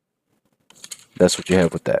that's what you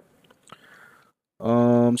have with that.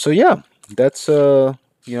 So yeah, that's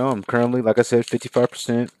I'm currently, like I said,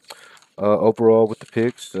 55% overall with the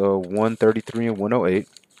picks, 133 and 108.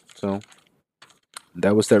 So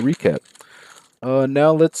that was that recap.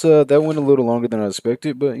 Now let's that went a little longer than I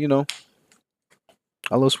expected, but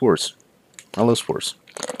I love sports. I love sports.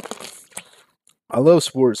 I love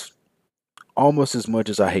sports almost as much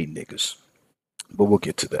as I hate niggas, but we'll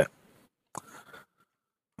get to that.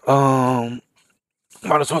 Um,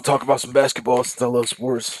 Might as well talk about some basketball since I love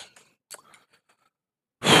sports.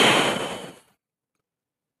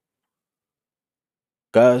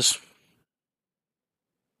 Guys,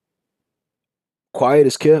 quiet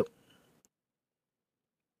is kept.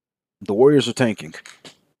 The Warriors are tanking.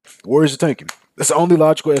 The Warriors are tanking. That's the only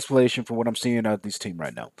logical explanation for what I'm seeing out of this team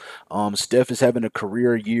right now. Steph is having a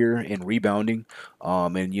career year in rebounding,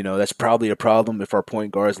 and that's probably a problem if our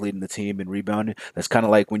point guard is leading the team in rebounding. That's kind of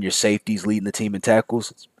like when your safety's leading the team in tackles.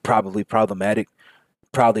 It's probably problematic.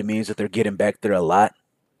 Probably means that they're getting back there a lot,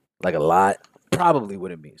 like a lot. Probably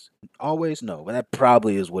what it means. Always no, but that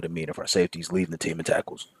probably is what it means if our safety's leading the team in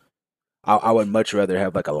tackles. I would much rather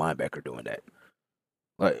have like a linebacker doing that.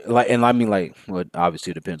 And I mean, well,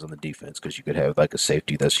 obviously it depends on the defense because you could have like a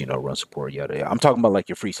safety that's run support, yada yada. I'm talking about like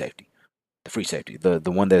your free safety, the free safety, the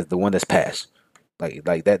one that's pass, like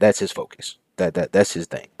that. That's his focus. That's his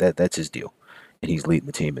thing. That's his deal, and he's leading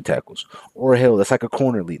the team in tackles. Or hell, that's like a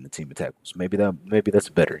corner leading the team in tackles. Maybe that's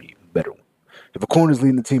a better one. If a corner's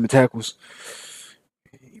leading the team in tackles,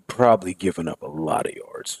 he probably giving up a lot of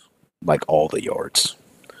yards, like all the yards.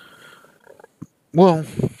 Well,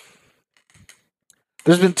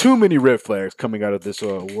 there's been too many red flags coming out of this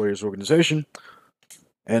Warriors organization,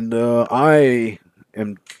 and I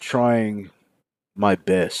am trying my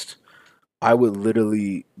best. I would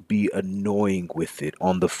literally be annoying with it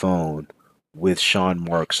on the phone with Sean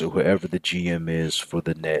Marks or whoever the GM is for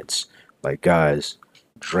the Nets. Like, guys,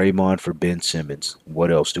 Draymond for Ben Simmons.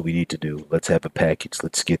 What else do we need to do? Let's have a package.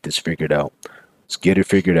 Let's get this figured out. Let's get it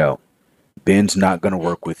figured out. Ben's not going to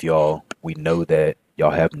work with y'all. We know that.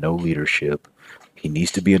 Y'all have no leadership. He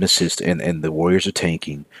needs to be an assistant, and the Warriors are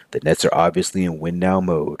tanking. The Nets are obviously in win now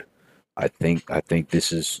mode. I think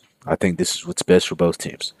this is what's best for both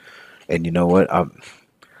teams. And you know what? I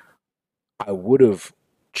would have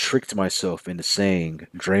tricked myself into saying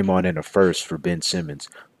Draymond in a first for Ben Simmons,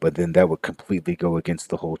 but then that would completely go against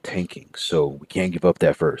the whole tanking. So we can't give up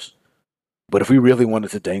that first. But if we really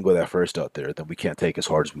wanted to dangle that first out there, then we can't take as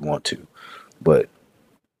hard as we want to. But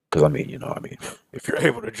because if you're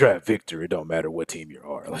able to draft Victor, it don't matter what team you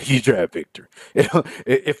are. Like you draft Victor.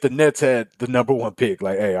 If the Nets had the number one pick,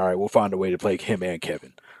 like, hey, all right, we'll find a way to play him and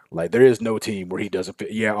Kevin. Like there is no team where he doesn't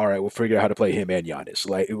fit. Yeah, all right, we'll figure out how to play him and Giannis.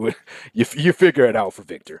 Like you figure it out for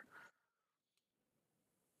Victor.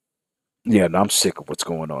 Yeah, no, I'm sick of what's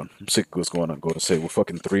going on. I'm sick of what's going on. Go to say we're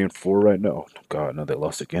fucking 3-4 right now. God, no, they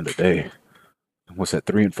lost again today. What's that?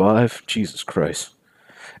 3-5? Jesus Christ.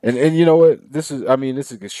 And you know what? This is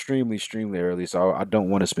extremely early, so I don't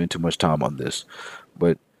want to spend too much time on this.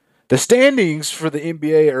 But the standings for the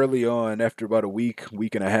NBA early on, after about a week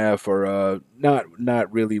and a half, are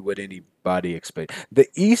not really what anybody expect. The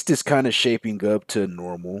East is kind of shaping up to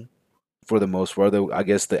normal for the most part. Though I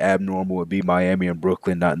guess the abnormal would be Miami and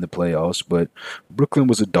Brooklyn not in the playoffs. But Brooklyn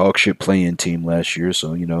was a dog shit playing team last year,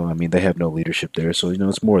 so they have no leadership there. So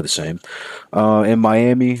it's more of the same. In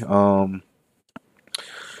Miami,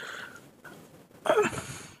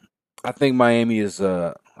 I think Miami is.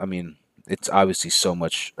 It's obviously so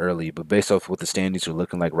much early, but based off what the standings are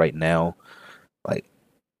looking like right now, like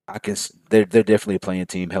they're definitely a playing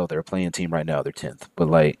team. Hell, they're a playing team right now. They're 10th, but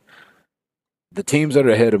like the teams that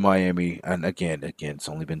are ahead of Miami, and again, it's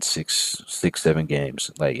only been 7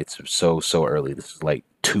 games. Like it's so early. This is like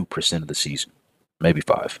 2% of the season, maybe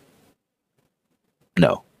 5.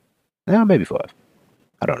 No, yeah, maybe 5.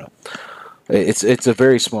 I don't know. It's a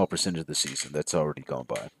very small percentage of the season that's already gone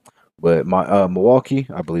by. But my Milwaukee,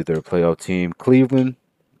 I believe they're a playoff team. Cleveland,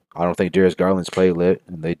 I don't think Darius Garland's played yet,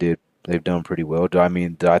 and they did They've done pretty well. Do I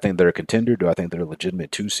think they're a contender? Do I think they're a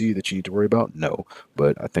legitimate 2 seed that you need to worry about? No,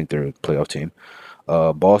 but I think they're a playoff team.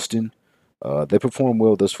 Boston, they performed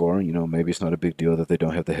well thus far. You know, maybe it's not a big deal that they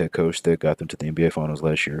don't have the head coach that got them to the NBA Finals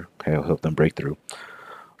last year. Help them break through.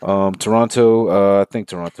 Toronto, I think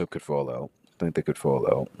Toronto could fall out. I think they could fall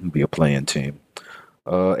out and be a playing team.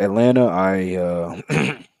 Atlanta, I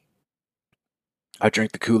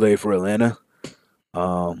drink the Kool-Aid for Atlanta.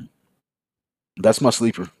 Um, that's my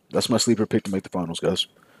sleeper. That's my sleeper pick to make the finals, guys.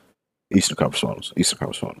 Eastern Conference Finals. Eastern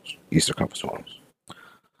Conference Finals. Eastern Conference Finals.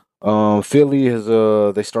 Philly has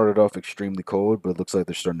they started off extremely cold, but it looks like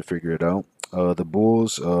they're starting to figure it out. The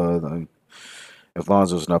Bulls, if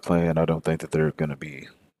Lonzo's not playing, I don't think that they're gonna be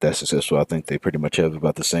that successful. I think they pretty much have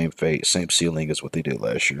about the same fate, same ceiling as what they did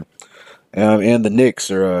last year. And the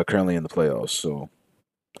Knicks are currently in the playoffs, so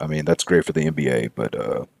I mean that's great for the NBA.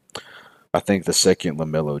 But I think the second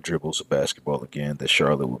LaMelo dribbles a basketball again, that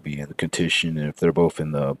Charlotte will be in the contention. And if they're both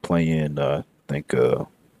in the play-in, I think I'll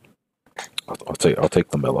take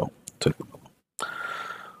LaMelo. Take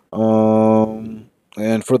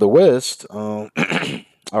and for the West, all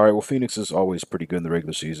right. Well, Phoenix is always pretty good in the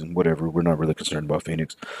regular season. Whatever. We're not really concerned about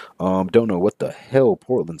Phoenix. Don't know what the hell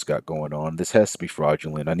Portland's got going on. This has to be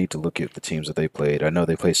fraudulent. I need to look at the teams that they played. I know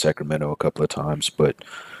they played Sacramento a couple of times, but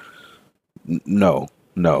no,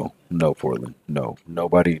 no, no, Portland. No,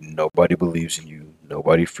 nobody believes in you.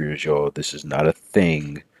 Nobody fears y'all. This is not a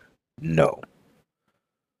thing. No.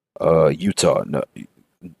 Utah. No,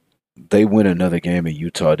 they win another game in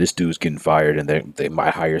Utah. This dude's getting fired, and they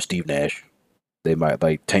might hire Steve Nash. They might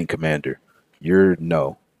like Tank Commander. You're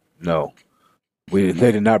no, no. They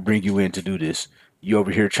did not bring you in to do this. You over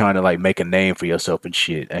here trying to like make a name for yourself and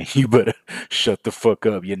shit, and you better shut the fuck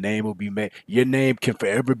up. Your name will be made. Your name can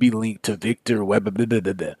forever be linked to Victor Webb.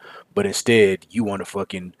 But instead, you want to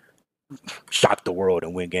fucking shock the world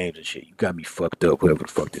and win games and shit. You got me fucked up. Whoever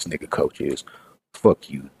the fuck this nigga coach is, fuck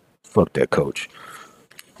you. Fuck that coach.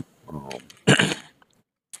 Um,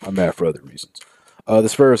 I'm mad for other reasons. The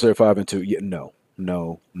Spurs are 5-2. Yeah, no,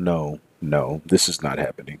 no, no, no. This is not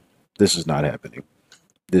happening. This is not happening.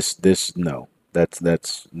 No.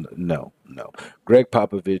 No, no. Greg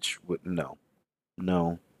Popovich would no,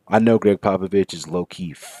 no. I know Greg Popovich is low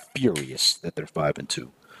key furious that they're 5-2.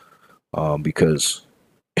 Because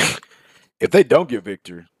if they don't get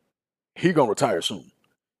Victor, he gonna retire soon.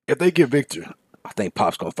 If they get Victor, I think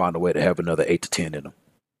Pop's gonna find a way to have another 8 to 10 in him.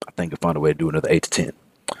 I think he'll find a way to do another 8 to 10.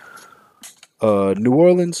 New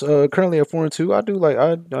Orleans, currently at 4-2.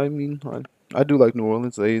 I do like New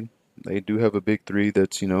Orleans. They do have a big three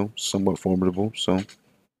that's somewhat formidable. So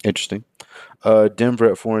interesting.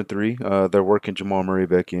 Denver at 4-3. They're working Jamal Murray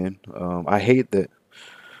back in. I hate that.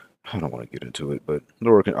 I don't want to get into it, but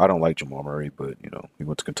they're working. I don't like Jamal Murray, but he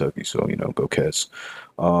went to Kentucky, so go Cats.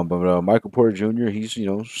 But Michael Porter Jr. He's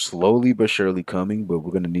slowly but surely coming, but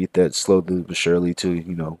we're gonna need that slowly but surely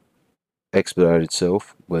to expedite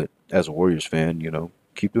itself. But as a Warriors fan,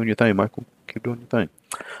 keep doing your thing, Michael. Keep doing your thing.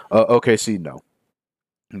 OKC, no.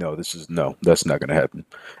 No, no. That's not gonna happen.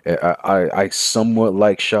 I somewhat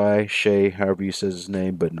like Shea, however you says his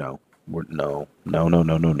name, but no, no, no, no,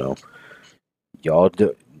 no, no, no. Y'all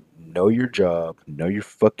know your job, know your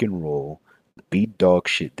fucking role, be dog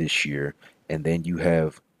shit this year, and then you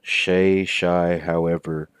have Shy,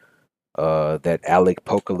 however, that Alec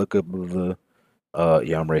Pokalika,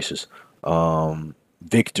 yeah, I'm racist.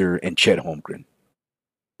 Victor and Chet Holmgren.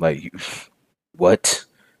 Like, what?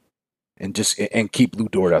 And keep Lou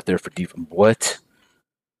Dort out there for defense. What?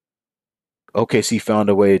 OKC found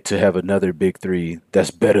a way to have another big three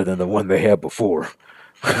that's better than the one they had before.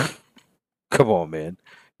 Come on, man.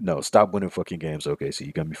 No, stop winning fucking games, OKC.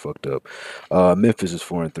 You got me fucked up. Memphis is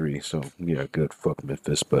 4-3, so yeah, good. Fuck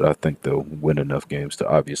Memphis, but I think they'll win enough games to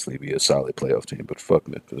obviously be a solid playoff team. But fuck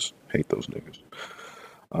Memphis, hate those niggas.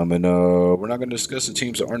 And we're not gonna discuss the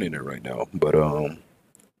teams that aren't in it right now, but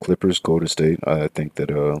Clippers, Golden State. I think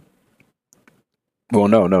that well,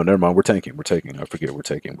 no, no, never mind. We're tanking. We're taking. I forget. We're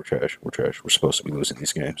taking. We're trash. We're trash. We're supposed to be losing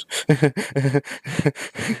these games. I'm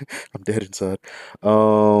dead inside.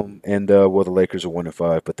 And well, the Lakers are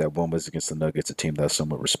 1-5, but that one was against the Nuggets, a team that I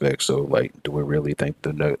somewhat respect. So, like, do we really think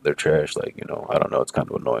they're trash? Like, I don't know. It's kind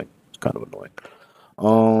of annoying. It's kind of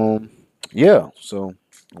annoying. Yeah. So,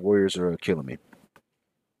 the Warriors are killing me.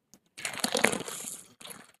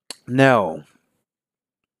 Now,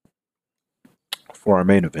 for our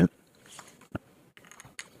main event,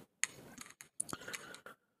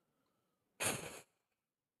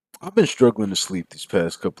 I've been struggling to sleep these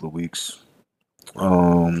past couple of weeks.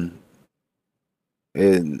 Um,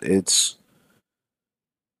 and it's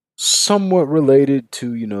somewhat related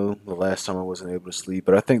to, the last time I wasn't able to sleep,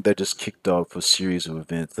 but I think that just kicked off a series of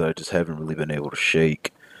events that I just haven't really been able to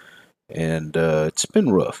shake. And it's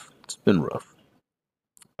been rough. It's been rough.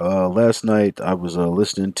 Last night I was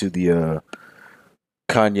listening to the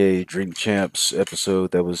Kanye Drink Champs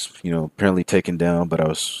episode that was, apparently taken down, but I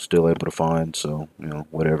was still able to find, so,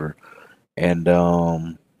 whatever. And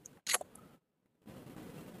I'm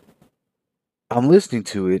listening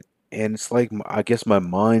to it, and it's like I guess my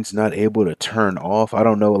mind's not able to turn off. I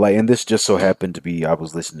don't know, like, and this just so happened to be I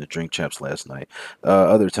was listening to Drink Champs last night.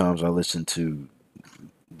 Other times I listen to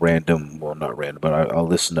random, well, not random, but I'll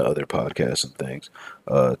listen to other podcasts and things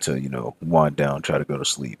to wind down, try to go to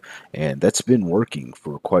sleep, and that's been working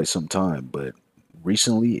for quite some time. But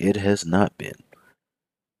recently, it has not been,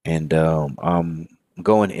 and I'm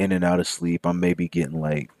going in and out of sleep. I may be getting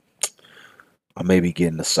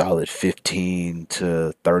a solid 15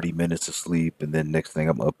 to 30 minutes of sleep, and then next thing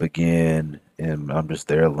I'm up again, and I'm just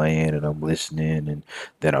there laying and I'm listening, and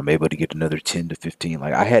then I'm able to get another 10 to 15.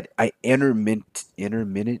 Like I intermittent.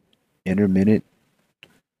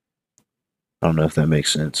 I don't know if that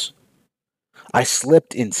makes sense. I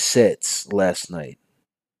slept in sets last night.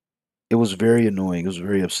 It was very annoying. It was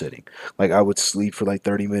very upsetting. Like I would sleep for like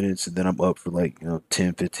 30 minutes and then I'm up for like,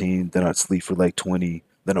 10, 15. Then I'd sleep for like 20.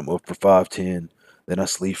 Then I'm up for 5, 10. Then I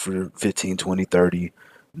sleep for 15, 20, 30.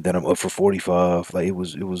 Then I'm up for 45. Like it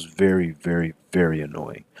was very, very, very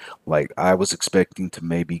annoying. Like I was expecting to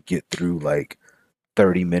maybe get through like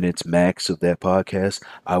 30 minutes max of that podcast.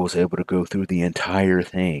 I was able to go through the entire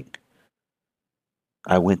thing.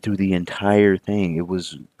 I went through the entire thing. It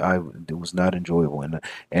was not enjoyable,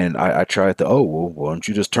 and I tried to, oh well, why don't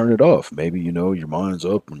you just turn it off? Maybe your mind's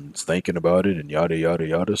up and it's thinking about it and yada yada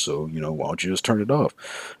yada. So why don't you just turn it off?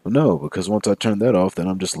 Well, no, because once I turn that off, then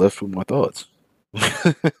I'm just left with my thoughts.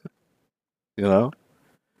 You know,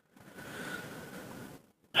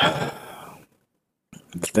 the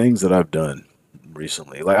things that I've done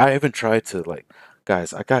recently. Like I even tried to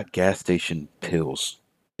guys. I got gas station pills.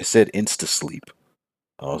 It said Insta Sleep.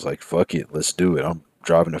 I was like, fuck it, let's do it. I'm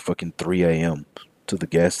driving at fucking 3 a.m. to the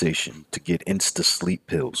gas station to get Insta Sleep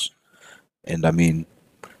pills. And I mean,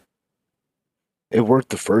 it worked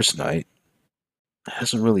the first night. It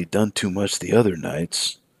hasn't really done too much the other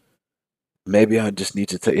nights. Maybe I just need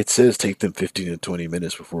to take, it says take them 15 to 20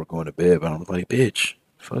 minutes before going to bed, but I'm like, bitch,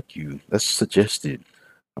 fuck you. That's suggested.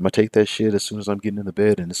 I'm gonna take that shit as soon as I'm getting in the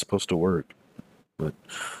bed and it's supposed to work. But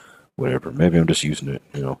whatever. Maybe I'm just using it,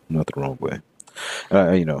 not the wrong way.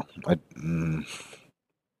 I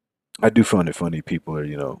do find it funny. People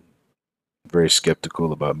are, very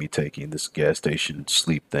skeptical about me taking this gas station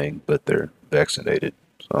sleep thing, but they're vaccinated.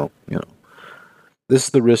 So, this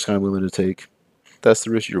is the risk I'm willing to take. That's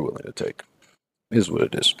the risk you're willing to take. Is what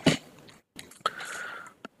it is.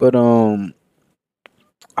 But I'm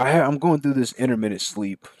going through this intermittent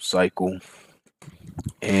sleep cycle,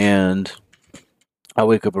 and I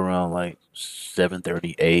wake up around like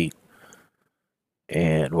 7:38,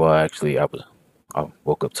 and well, actually, I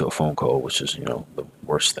woke up to a phone call, which is the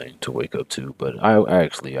worst thing to wake up to. But I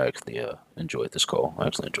actually enjoyed this call. I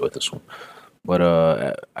actually enjoyed this one.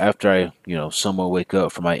 But after I somewhat wake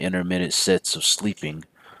up from my intermittent sets of sleeping,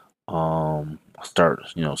 start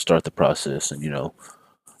the process, and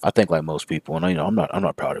I think like most people, and I'm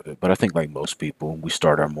not proud of it, but I think like most people, we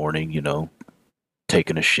start our morning,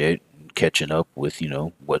 taking a shit, catching up with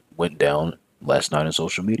what went down last night on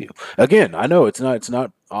social media. Again, I know it's not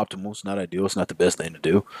optimal, it's not ideal, it's not the best thing to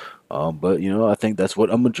do, but I think that's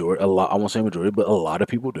what a lot, I won't say majority, but a lot of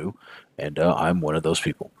people do, and I'm one of those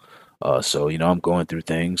people. So I'm going through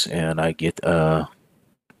things, and I get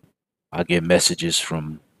messages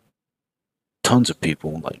from tons of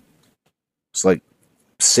people, like it's like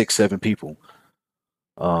 6, 7 people.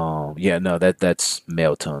 Yeah, no, that's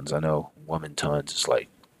male tons. I know woman tons is like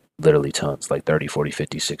literally tons, like 30, 40,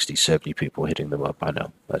 50, 60, 70 people hitting them up. I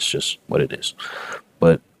know. That's just what it is.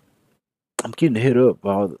 But I'm getting hit up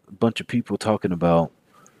by a bunch of people talking about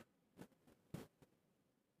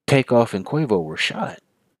Takeoff and Quavo were shot.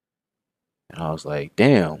 And I was like,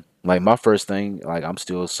 damn. Like my first thing, like I'm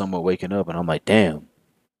still somewhat waking up and I'm like, damn.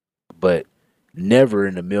 But never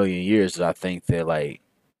in a million years did I think that like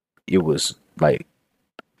it was like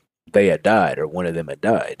they had died or one of them had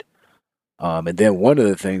died. And then one of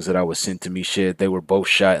the things that I was sent to me, shit, they were both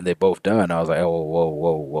shot and they both died. And I was like, oh, whoa,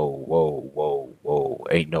 whoa, whoa, whoa, whoa, whoa,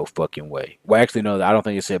 ain't no fucking way. Well, actually, no, I don't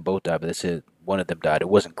think it said both died, but it said one of them died. It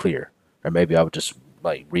wasn't clear, or maybe I was just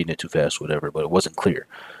like reading it too fast, whatever. But it wasn't clear.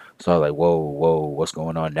 So I was like, whoa, whoa, what's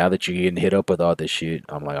going on? Now that you're getting hit up with all this shit,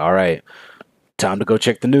 I'm like, all right, time to go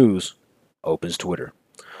check the news. Opens Twitter.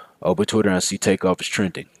 Open Twitter and I see Takeoff is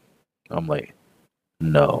trending. I'm like,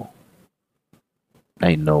 no,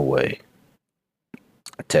 ain't no way.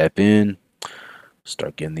 I tap in,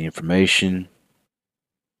 start getting the information.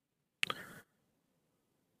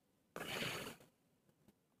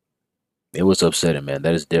 It was upsetting, man.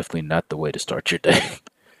 That is definitely not the way to start your day.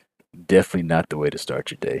 Definitely not the way to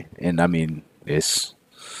start your day. And I mean, it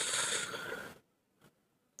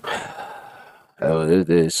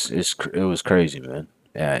was crazy, man.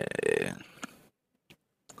 Yeah,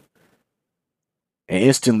 and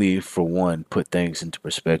instantly, for one, put things into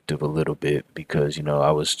perspective a little bit because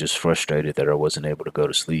I was just frustrated that I wasn't able to go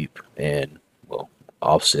to sleep and well,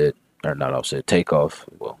 offset or not offset takeoff.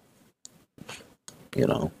 Well, you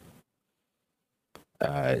know,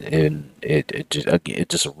 and it's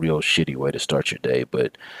just a real shitty way to start your day.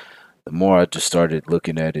 But the more I just started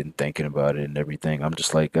looking at it and thinking about it and everything, I'm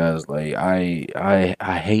just like, guys, like I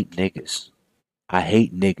hate niggas. I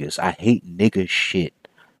hate niggas. I hate nigga shit.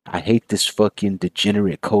 I hate this fucking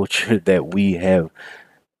degenerate culture that we have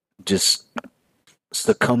just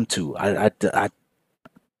succumbed to.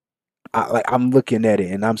 I'm looking at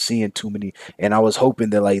it and I'm seeing too many, and I was hoping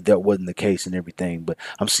that like that wasn't the case and everything, but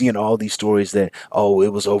I'm seeing all these stories that oh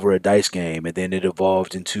it was over a dice game and then it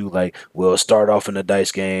evolved into like well start off in a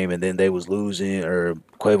dice game and then they was losing or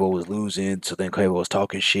Quavo was losing, so then Quavo was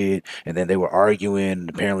talking shit and then they were arguing and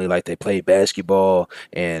apparently like they played basketball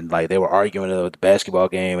and like they were arguing about the basketball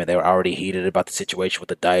game and they were already heated about the situation with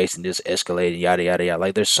the dice and just escalating yada yada yada.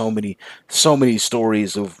 Like there's so many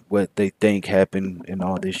stories of what they think happened and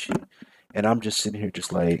all this shit. And I'm just sitting here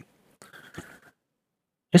just like,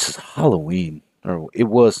 this is Halloween. Or it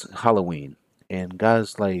was Halloween. And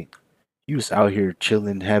guys, like, you just out here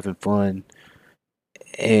chilling, having fun,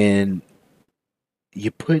 and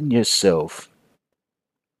you're putting yourself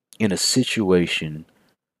in a situation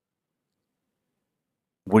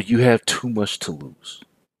where you have too much to lose.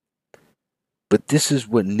 But this is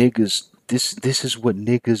what this is what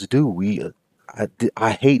niggas do.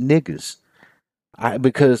 I hate niggas.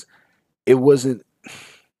 Because it wasn't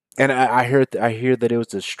and I hear that it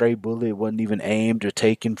was a stray bullet. It wasn't even aimed or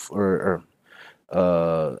taken or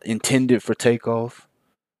intended for takeoff.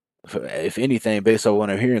 If anything, based on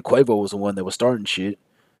what I'm hearing, Quavo was the one that was starting shit.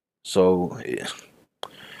 So yeah,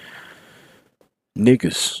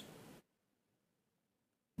 niggas.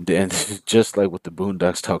 Then just like what the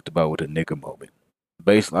Boondocks talked about with a nigga moment.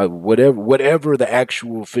 Based like whatever the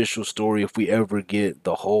actual official story, if we ever get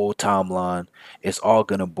the whole timeline, it's all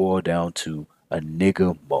gonna boil down to a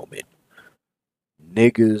nigga moment.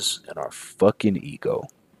 Niggas and our fucking ego.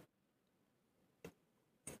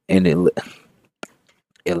 And it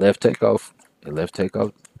left takeoff. It left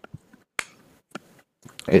takeoff.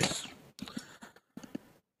 It's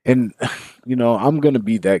and I'm gonna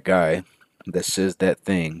be that guy that says that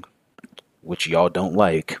thing which y'all don't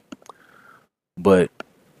like, but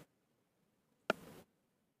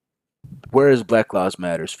where is Black Lives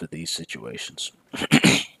Matters for these situations?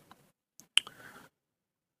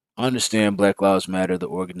 I understand Black Lives Matter, the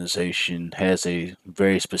organization, has a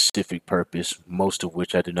very specific purpose, most of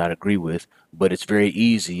which I do not agree with, but it's very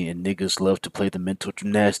easy, and niggas love to play the mental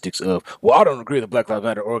gymnastics of, well, I don't agree with the Black Lives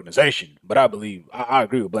Matter organization, but I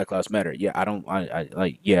agree with Black Lives Matter. Yeah, I don't, I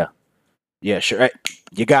like, yeah, sure. Hey,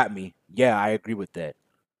 you got me. Yeah, I agree with that.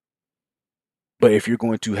 But if you're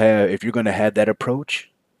going to have that approach,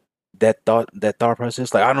 that thought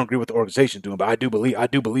process, like I don't agree with the organization doing, but I do believe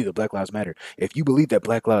that Black Lives Matter. If you believe that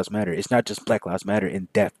Black Lives Matter, it's not just Black Lives Matter in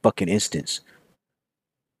that fucking instance.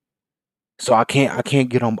 So I can't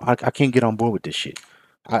get on I can't get on board with this shit.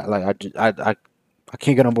 I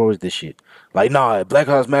can't get on board with this shit. Like nah, Black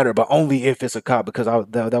Lives Matter, but only if it's a cop because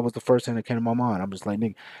that was the first thing that came to my mind. I'm just like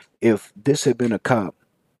nigga, if this had been a cop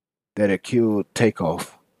that had killed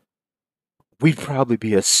Takeoff, we'd probably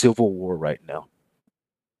be a civil war right now.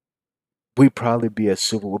 We'd probably be a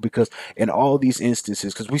civil war because in all these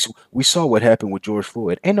instances, because we saw what happened with George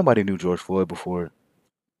Floyd. Ain't nobody knew George Floyd before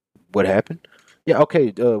what happened. Yeah,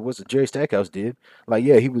 okay. What's it? Jerry Stackhouse did. Like,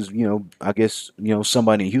 yeah, he was. I guess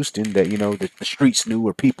somebody in Houston that the streets knew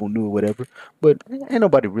or people knew or whatever. But ain't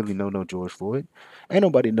nobody really know no George Floyd. Ain't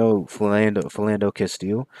nobody know Philando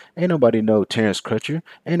Castile. Ain't nobody know Terrence Crutcher.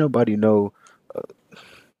 Ain't nobody know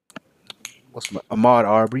Ahmaud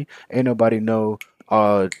Arbery. Ain't nobody know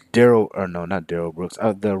Daryl or no, not Daryl Brooks.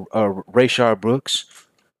 The Rayshard Brooks.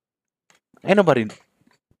 Ain't nobody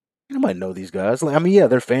know these guys. Like, I mean, yeah,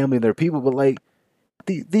 they're family, they're people, but like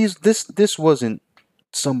this wasn't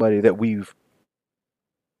somebody that we've.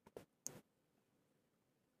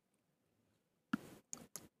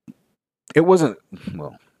 It wasn't.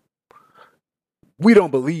 Well, we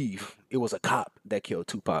don't believe it was a cop that killed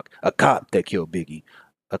Tupac, a cop that killed Biggie,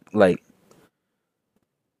 Like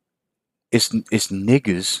it's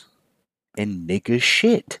niggas and nigga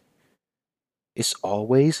shit. It's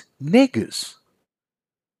always niggas.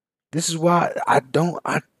 This is why I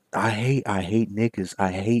hate niggas.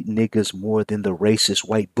 I hate niggas more than the racist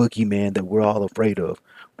white boogeyman that we're all afraid of.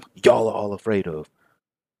 Y'all are all afraid of.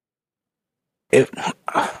 If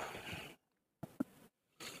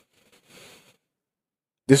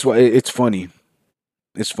this is why it's funny.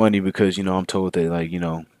 It's funny because I'm told that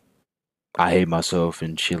I hate myself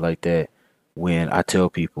and shit like that. When I tell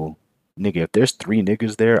people, nigga, if there's three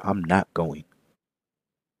niggas there, I'm not going.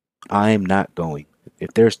 I am not going.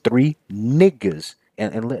 If there's three niggas,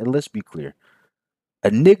 and let's be clear, a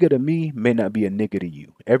nigga to me may not be a nigga to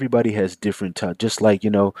you. Everybody has different types. Just like,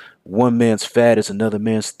 one man's fat is another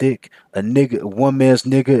man's thick. One man's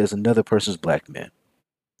nigga is another person's black man.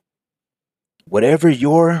 Whatever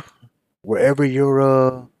your, wherever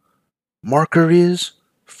your marker is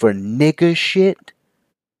for nigga shit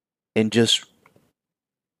and just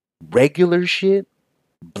regular shit,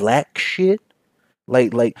 black shit,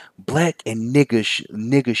 like black and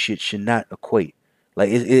nigga shit should not equate. Like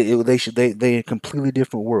they in completely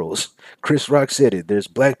different worlds. Chris Rock said it. There's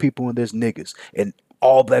black people and there's niggas, and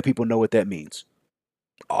all black people know what that means.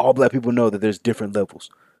 All black people know that there's different levels.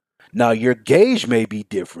 Now your gauge may be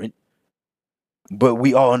different, but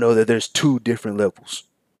we all know that there's two different levels.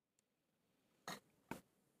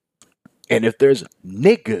 And if there's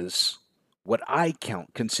niggas, what I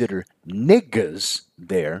consider niggas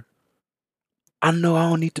there, I know I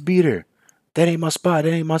don't need to be there. That ain't my spot.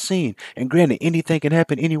 That ain't my scene. And granted, anything can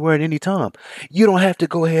happen anywhere at any time. You don't have to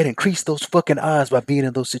go ahead and crease those fucking odds by being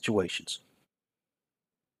in those situations.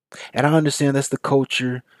 And I understand that's the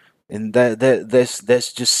culture, and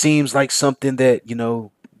that's just seems like something that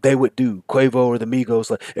they would do. Quavo or the Migos.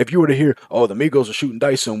 Like if you were to hear, oh, the Migos are shooting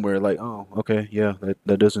dice somewhere, like, oh, okay, yeah,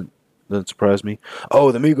 that doesn't surprise me.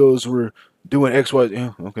 Oh, the Migos were doing X, Y,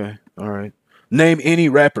 yeah, okay, all right. Name any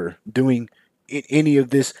rapper doing any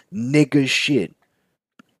of this nigga shit.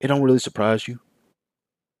 It don't really surprise you.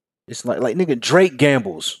 It's like nigga Drake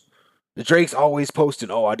gambles. The Drake's always posting,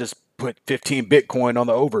 "Oh, I just put 15 Bitcoin on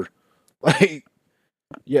the over." Like,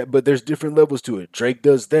 yeah, but there's different levels to it. Drake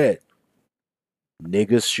does that.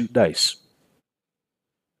 Niggas shoot dice.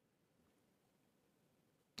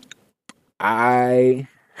 I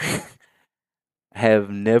have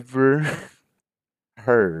never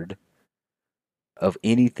heard of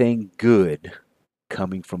anything good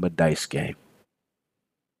coming from a dice game.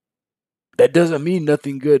 That doesn't mean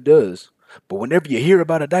nothing good does. But whenever you hear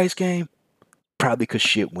about a dice game, probably because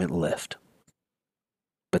shit went left.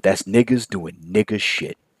 But that's niggas doing nigga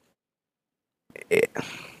shit. Eh,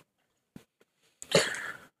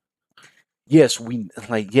 yes, we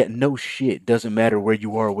like, yet no shit. Doesn't matter where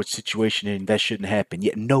you are, what situation, and that shouldn't happen.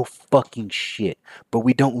 Yet no fucking shit. But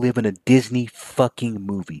we don't live in a Disney fucking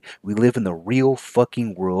movie. We live in the real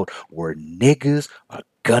fucking world where niggas are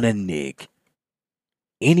gonna nig.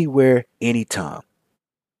 Anywhere, anytime.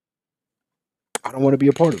 I don't want to be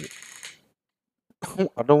a part of it.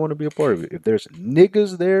 I don't want to be a part of it. If there's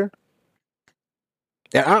niggas there,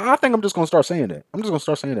 and I think I'm just gonna start saying that. I'm just gonna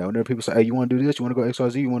start saying that. Whenever people say, "Hey, you want to do this? You want to go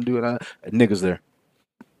XYZ? You want to do it?" Niggas there.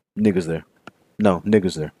 Niggas there. No,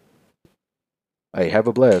 niggas there. Hey, have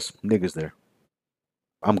a blast. Niggas there.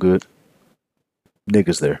 I'm good.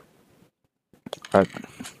 Niggas there. I,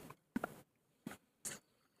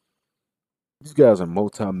 these guys are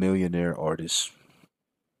multi-millionaire artists.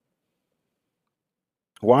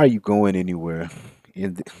 Why are you going anywhere?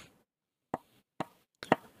 In the,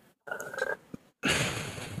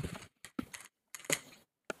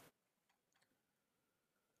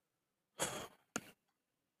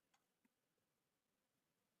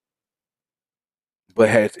 but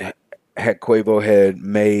had Quavo had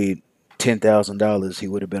made $10,000, he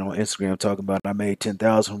would have been on Instagram talking about I made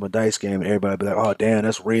 10,000 from a dice game, and everybody be like, "Oh damn,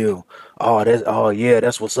 that's real. Oh yeah,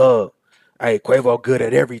 that's what's up. Hey, Quavo good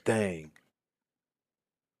at everything."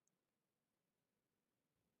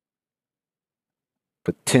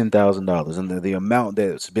 For $10,000, and the amount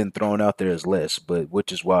that's been thrown out there is less, but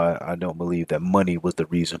which is why I don't believe that money was the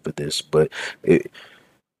reason for this. But it,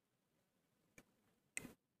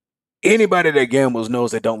 anybody that gambles knows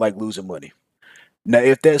they don't like losing money. Now,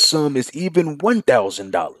 if that sum is even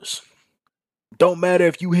 $1,000, don't matter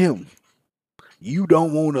if you him, you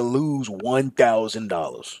don't want to lose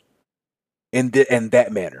 $1,000 in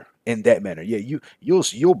that manner. In that manner, yeah,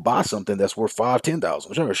 you'll buy something that's worth 5,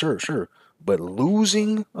 10,000. Sure. But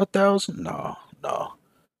losing 1,000, no. I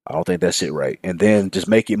don't think that's it right. And then just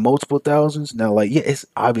make it multiple thousands. Now, like, yeah, it's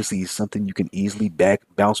obviously something you can easily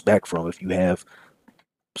bounce back from if you have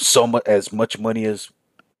so much as much money as.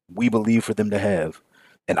 we believe for them to have,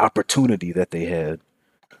 an opportunity that they had.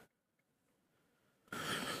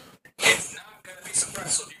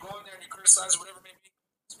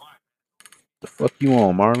 The fuck you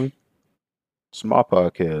on, Marlon? It's my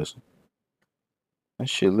podcast. That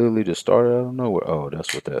shit literally just started out of nowhere. Oh,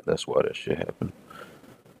 that's why that shit happened.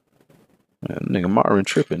 Man, nigga Marlon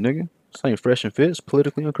tripping, nigga. This ain't fresh and fit, it's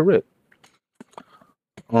politically incorrect.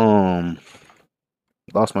 Um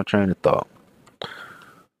Lost my train of thought.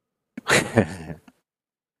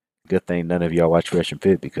 Good thing none of y'all watch Fresh and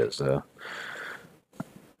Fit because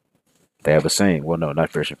they have a saying. Well, no,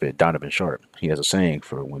 not Fresh and Fit. Donovan Sharp. He has a saying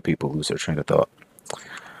for when people lose their train of thought.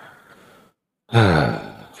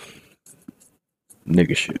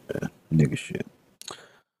 Nigga shit, man. Nigga shit.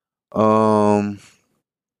 Um.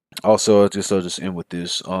 Also, I'll just end with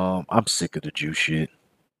this. I'm sick of the Jew shit.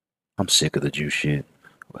 I'm sick of the Jew shit.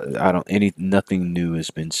 I don't any nothing new has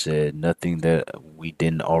been said. Nothing that we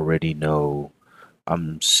didn't already know.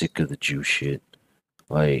 I'm sick of the Jew shit.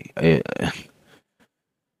 Like, and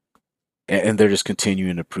they're just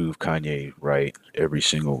continuing to prove Kanye right at every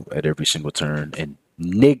single turn. And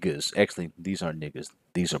niggas, actually, these aren't niggas.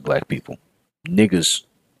 These are black people. Niggas,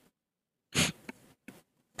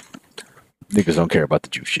 niggas don't care about the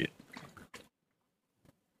Jew shit.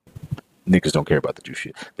 Niggas don't care about the Jew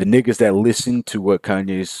shit. The niggas that listen to what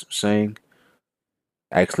Kanye's saying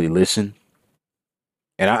actually listen.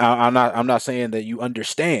 And I'm not saying that you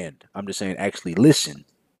understand. I'm just saying actually listen.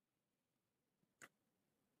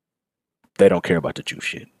 They don't care about the Jew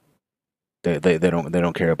shit. They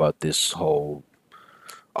don't care about this whole,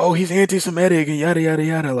 oh, he's anti-Semitic and yada yada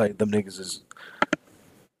yada. Like them niggas is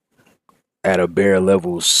at a bare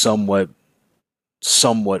level, somewhat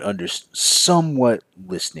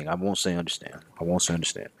listening. I won't say understand. I won't say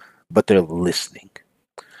understand, but they're listening.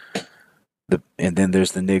 And then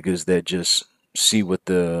there's the niggas that just see what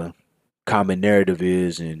the common narrative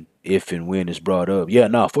is, and if and when it's brought up, yeah,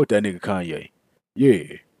 nah, fuck that nigga Kanye,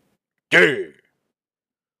 yeah, yeah.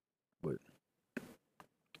 But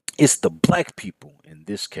it's the black people in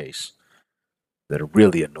this case that are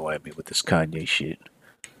really annoying me with this Kanye shit.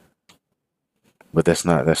 But that's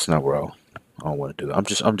not where I don't want to do. I'm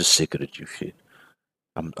just sick of the Jew shit.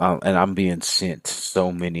 And I'm being sent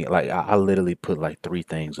so many. Like I literally put like three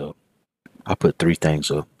things up. I put three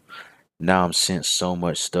things up. Now I'm sent so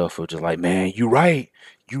much stuff of just like, man, you right,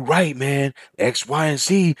 man. X, Y, and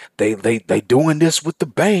Z. They doing this with the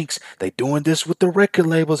banks. They doing this with the record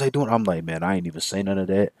labels. They doing. I'm like, man, I ain't even say none of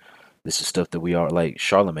that. This is stuff that we are like.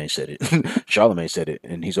 Charlemagne said it. Charlemagne said it,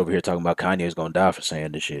 and he's over here talking about Kanye's gonna die for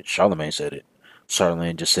saying this shit. Charlemagne said it.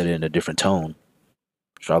 Charlemagne just said it in a different tone.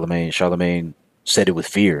 Charlemagne said it with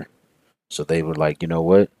fear. So they were like, you know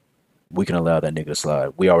what? We can allow that nigga to slide.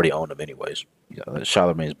 We already own him anyways. Yeah,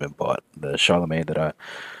 Charlemagne's been bought. The Charlemagne that I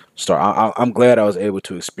start. I'm glad I was able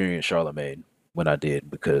to experience Charlemagne when I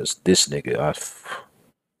did because this nigga,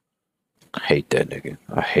 I hate that nigga.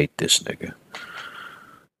 I hate this nigga.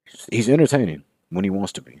 He's entertaining when he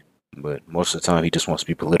wants to be, but most of the time he just wants to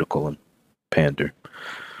be political and pander.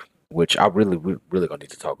 Which I really gonna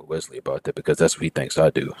need to talk with Wesley about that because that's what he thinks I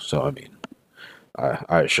do. So I mean,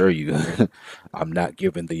 I assure you, I'm not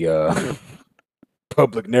giving the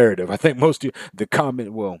public narrative. I think most of the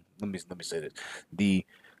common, well, let me say this: the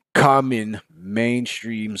common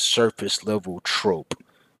mainstream surface level trope.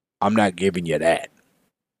 I'm not giving you that.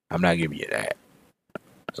 I'm not giving you that.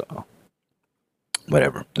 So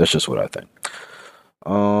whatever. That's just what I think.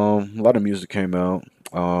 A lot of music came out.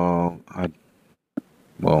 I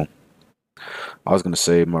well, I was gonna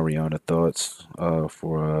say Mariana thoughts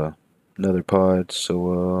for another pod.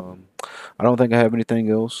 So I don't think I have anything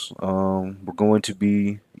else. We're going to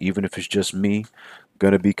be, even if it's just me,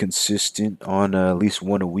 gonna be consistent on at least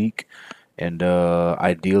one a week, and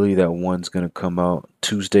ideally that one's gonna come out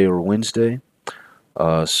Tuesday or Wednesday.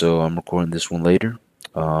 So I'm recording this one later.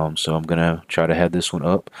 So I'm gonna try to have this one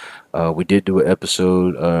up. We did do an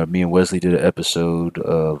episode. Me and Wesley did an episode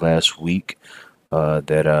last week.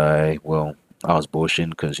 That I was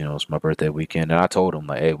bullshitting because it's my birthday weekend, and I told him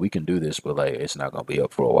like, hey, we can do this, but like it's not gonna be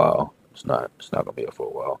up for a while. It's not gonna be up for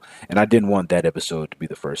a while. And I didn't want that episode to be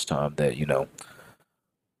the first time that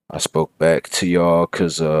I spoke back to y'all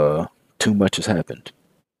because too much has happened.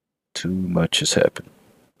 Too much has happened.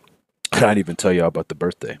 I didn't even tell y'all about the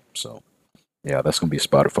birthday. So yeah, that's gonna be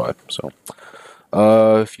Spotify. So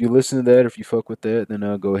if you listen to that, if you fuck with that, then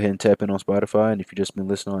go ahead and tap in on Spotify. And if you just been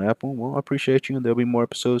listening on Apple, well, I appreciate you, and there'll be more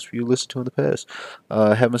episodes for you to listen to in the past.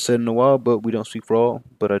 I haven't said in a while, but we don't speak for all.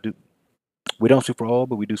 But I do. We don't speak for all,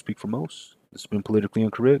 but we do speak for most. This has been politically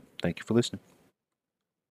incorrect. Thank you for listening.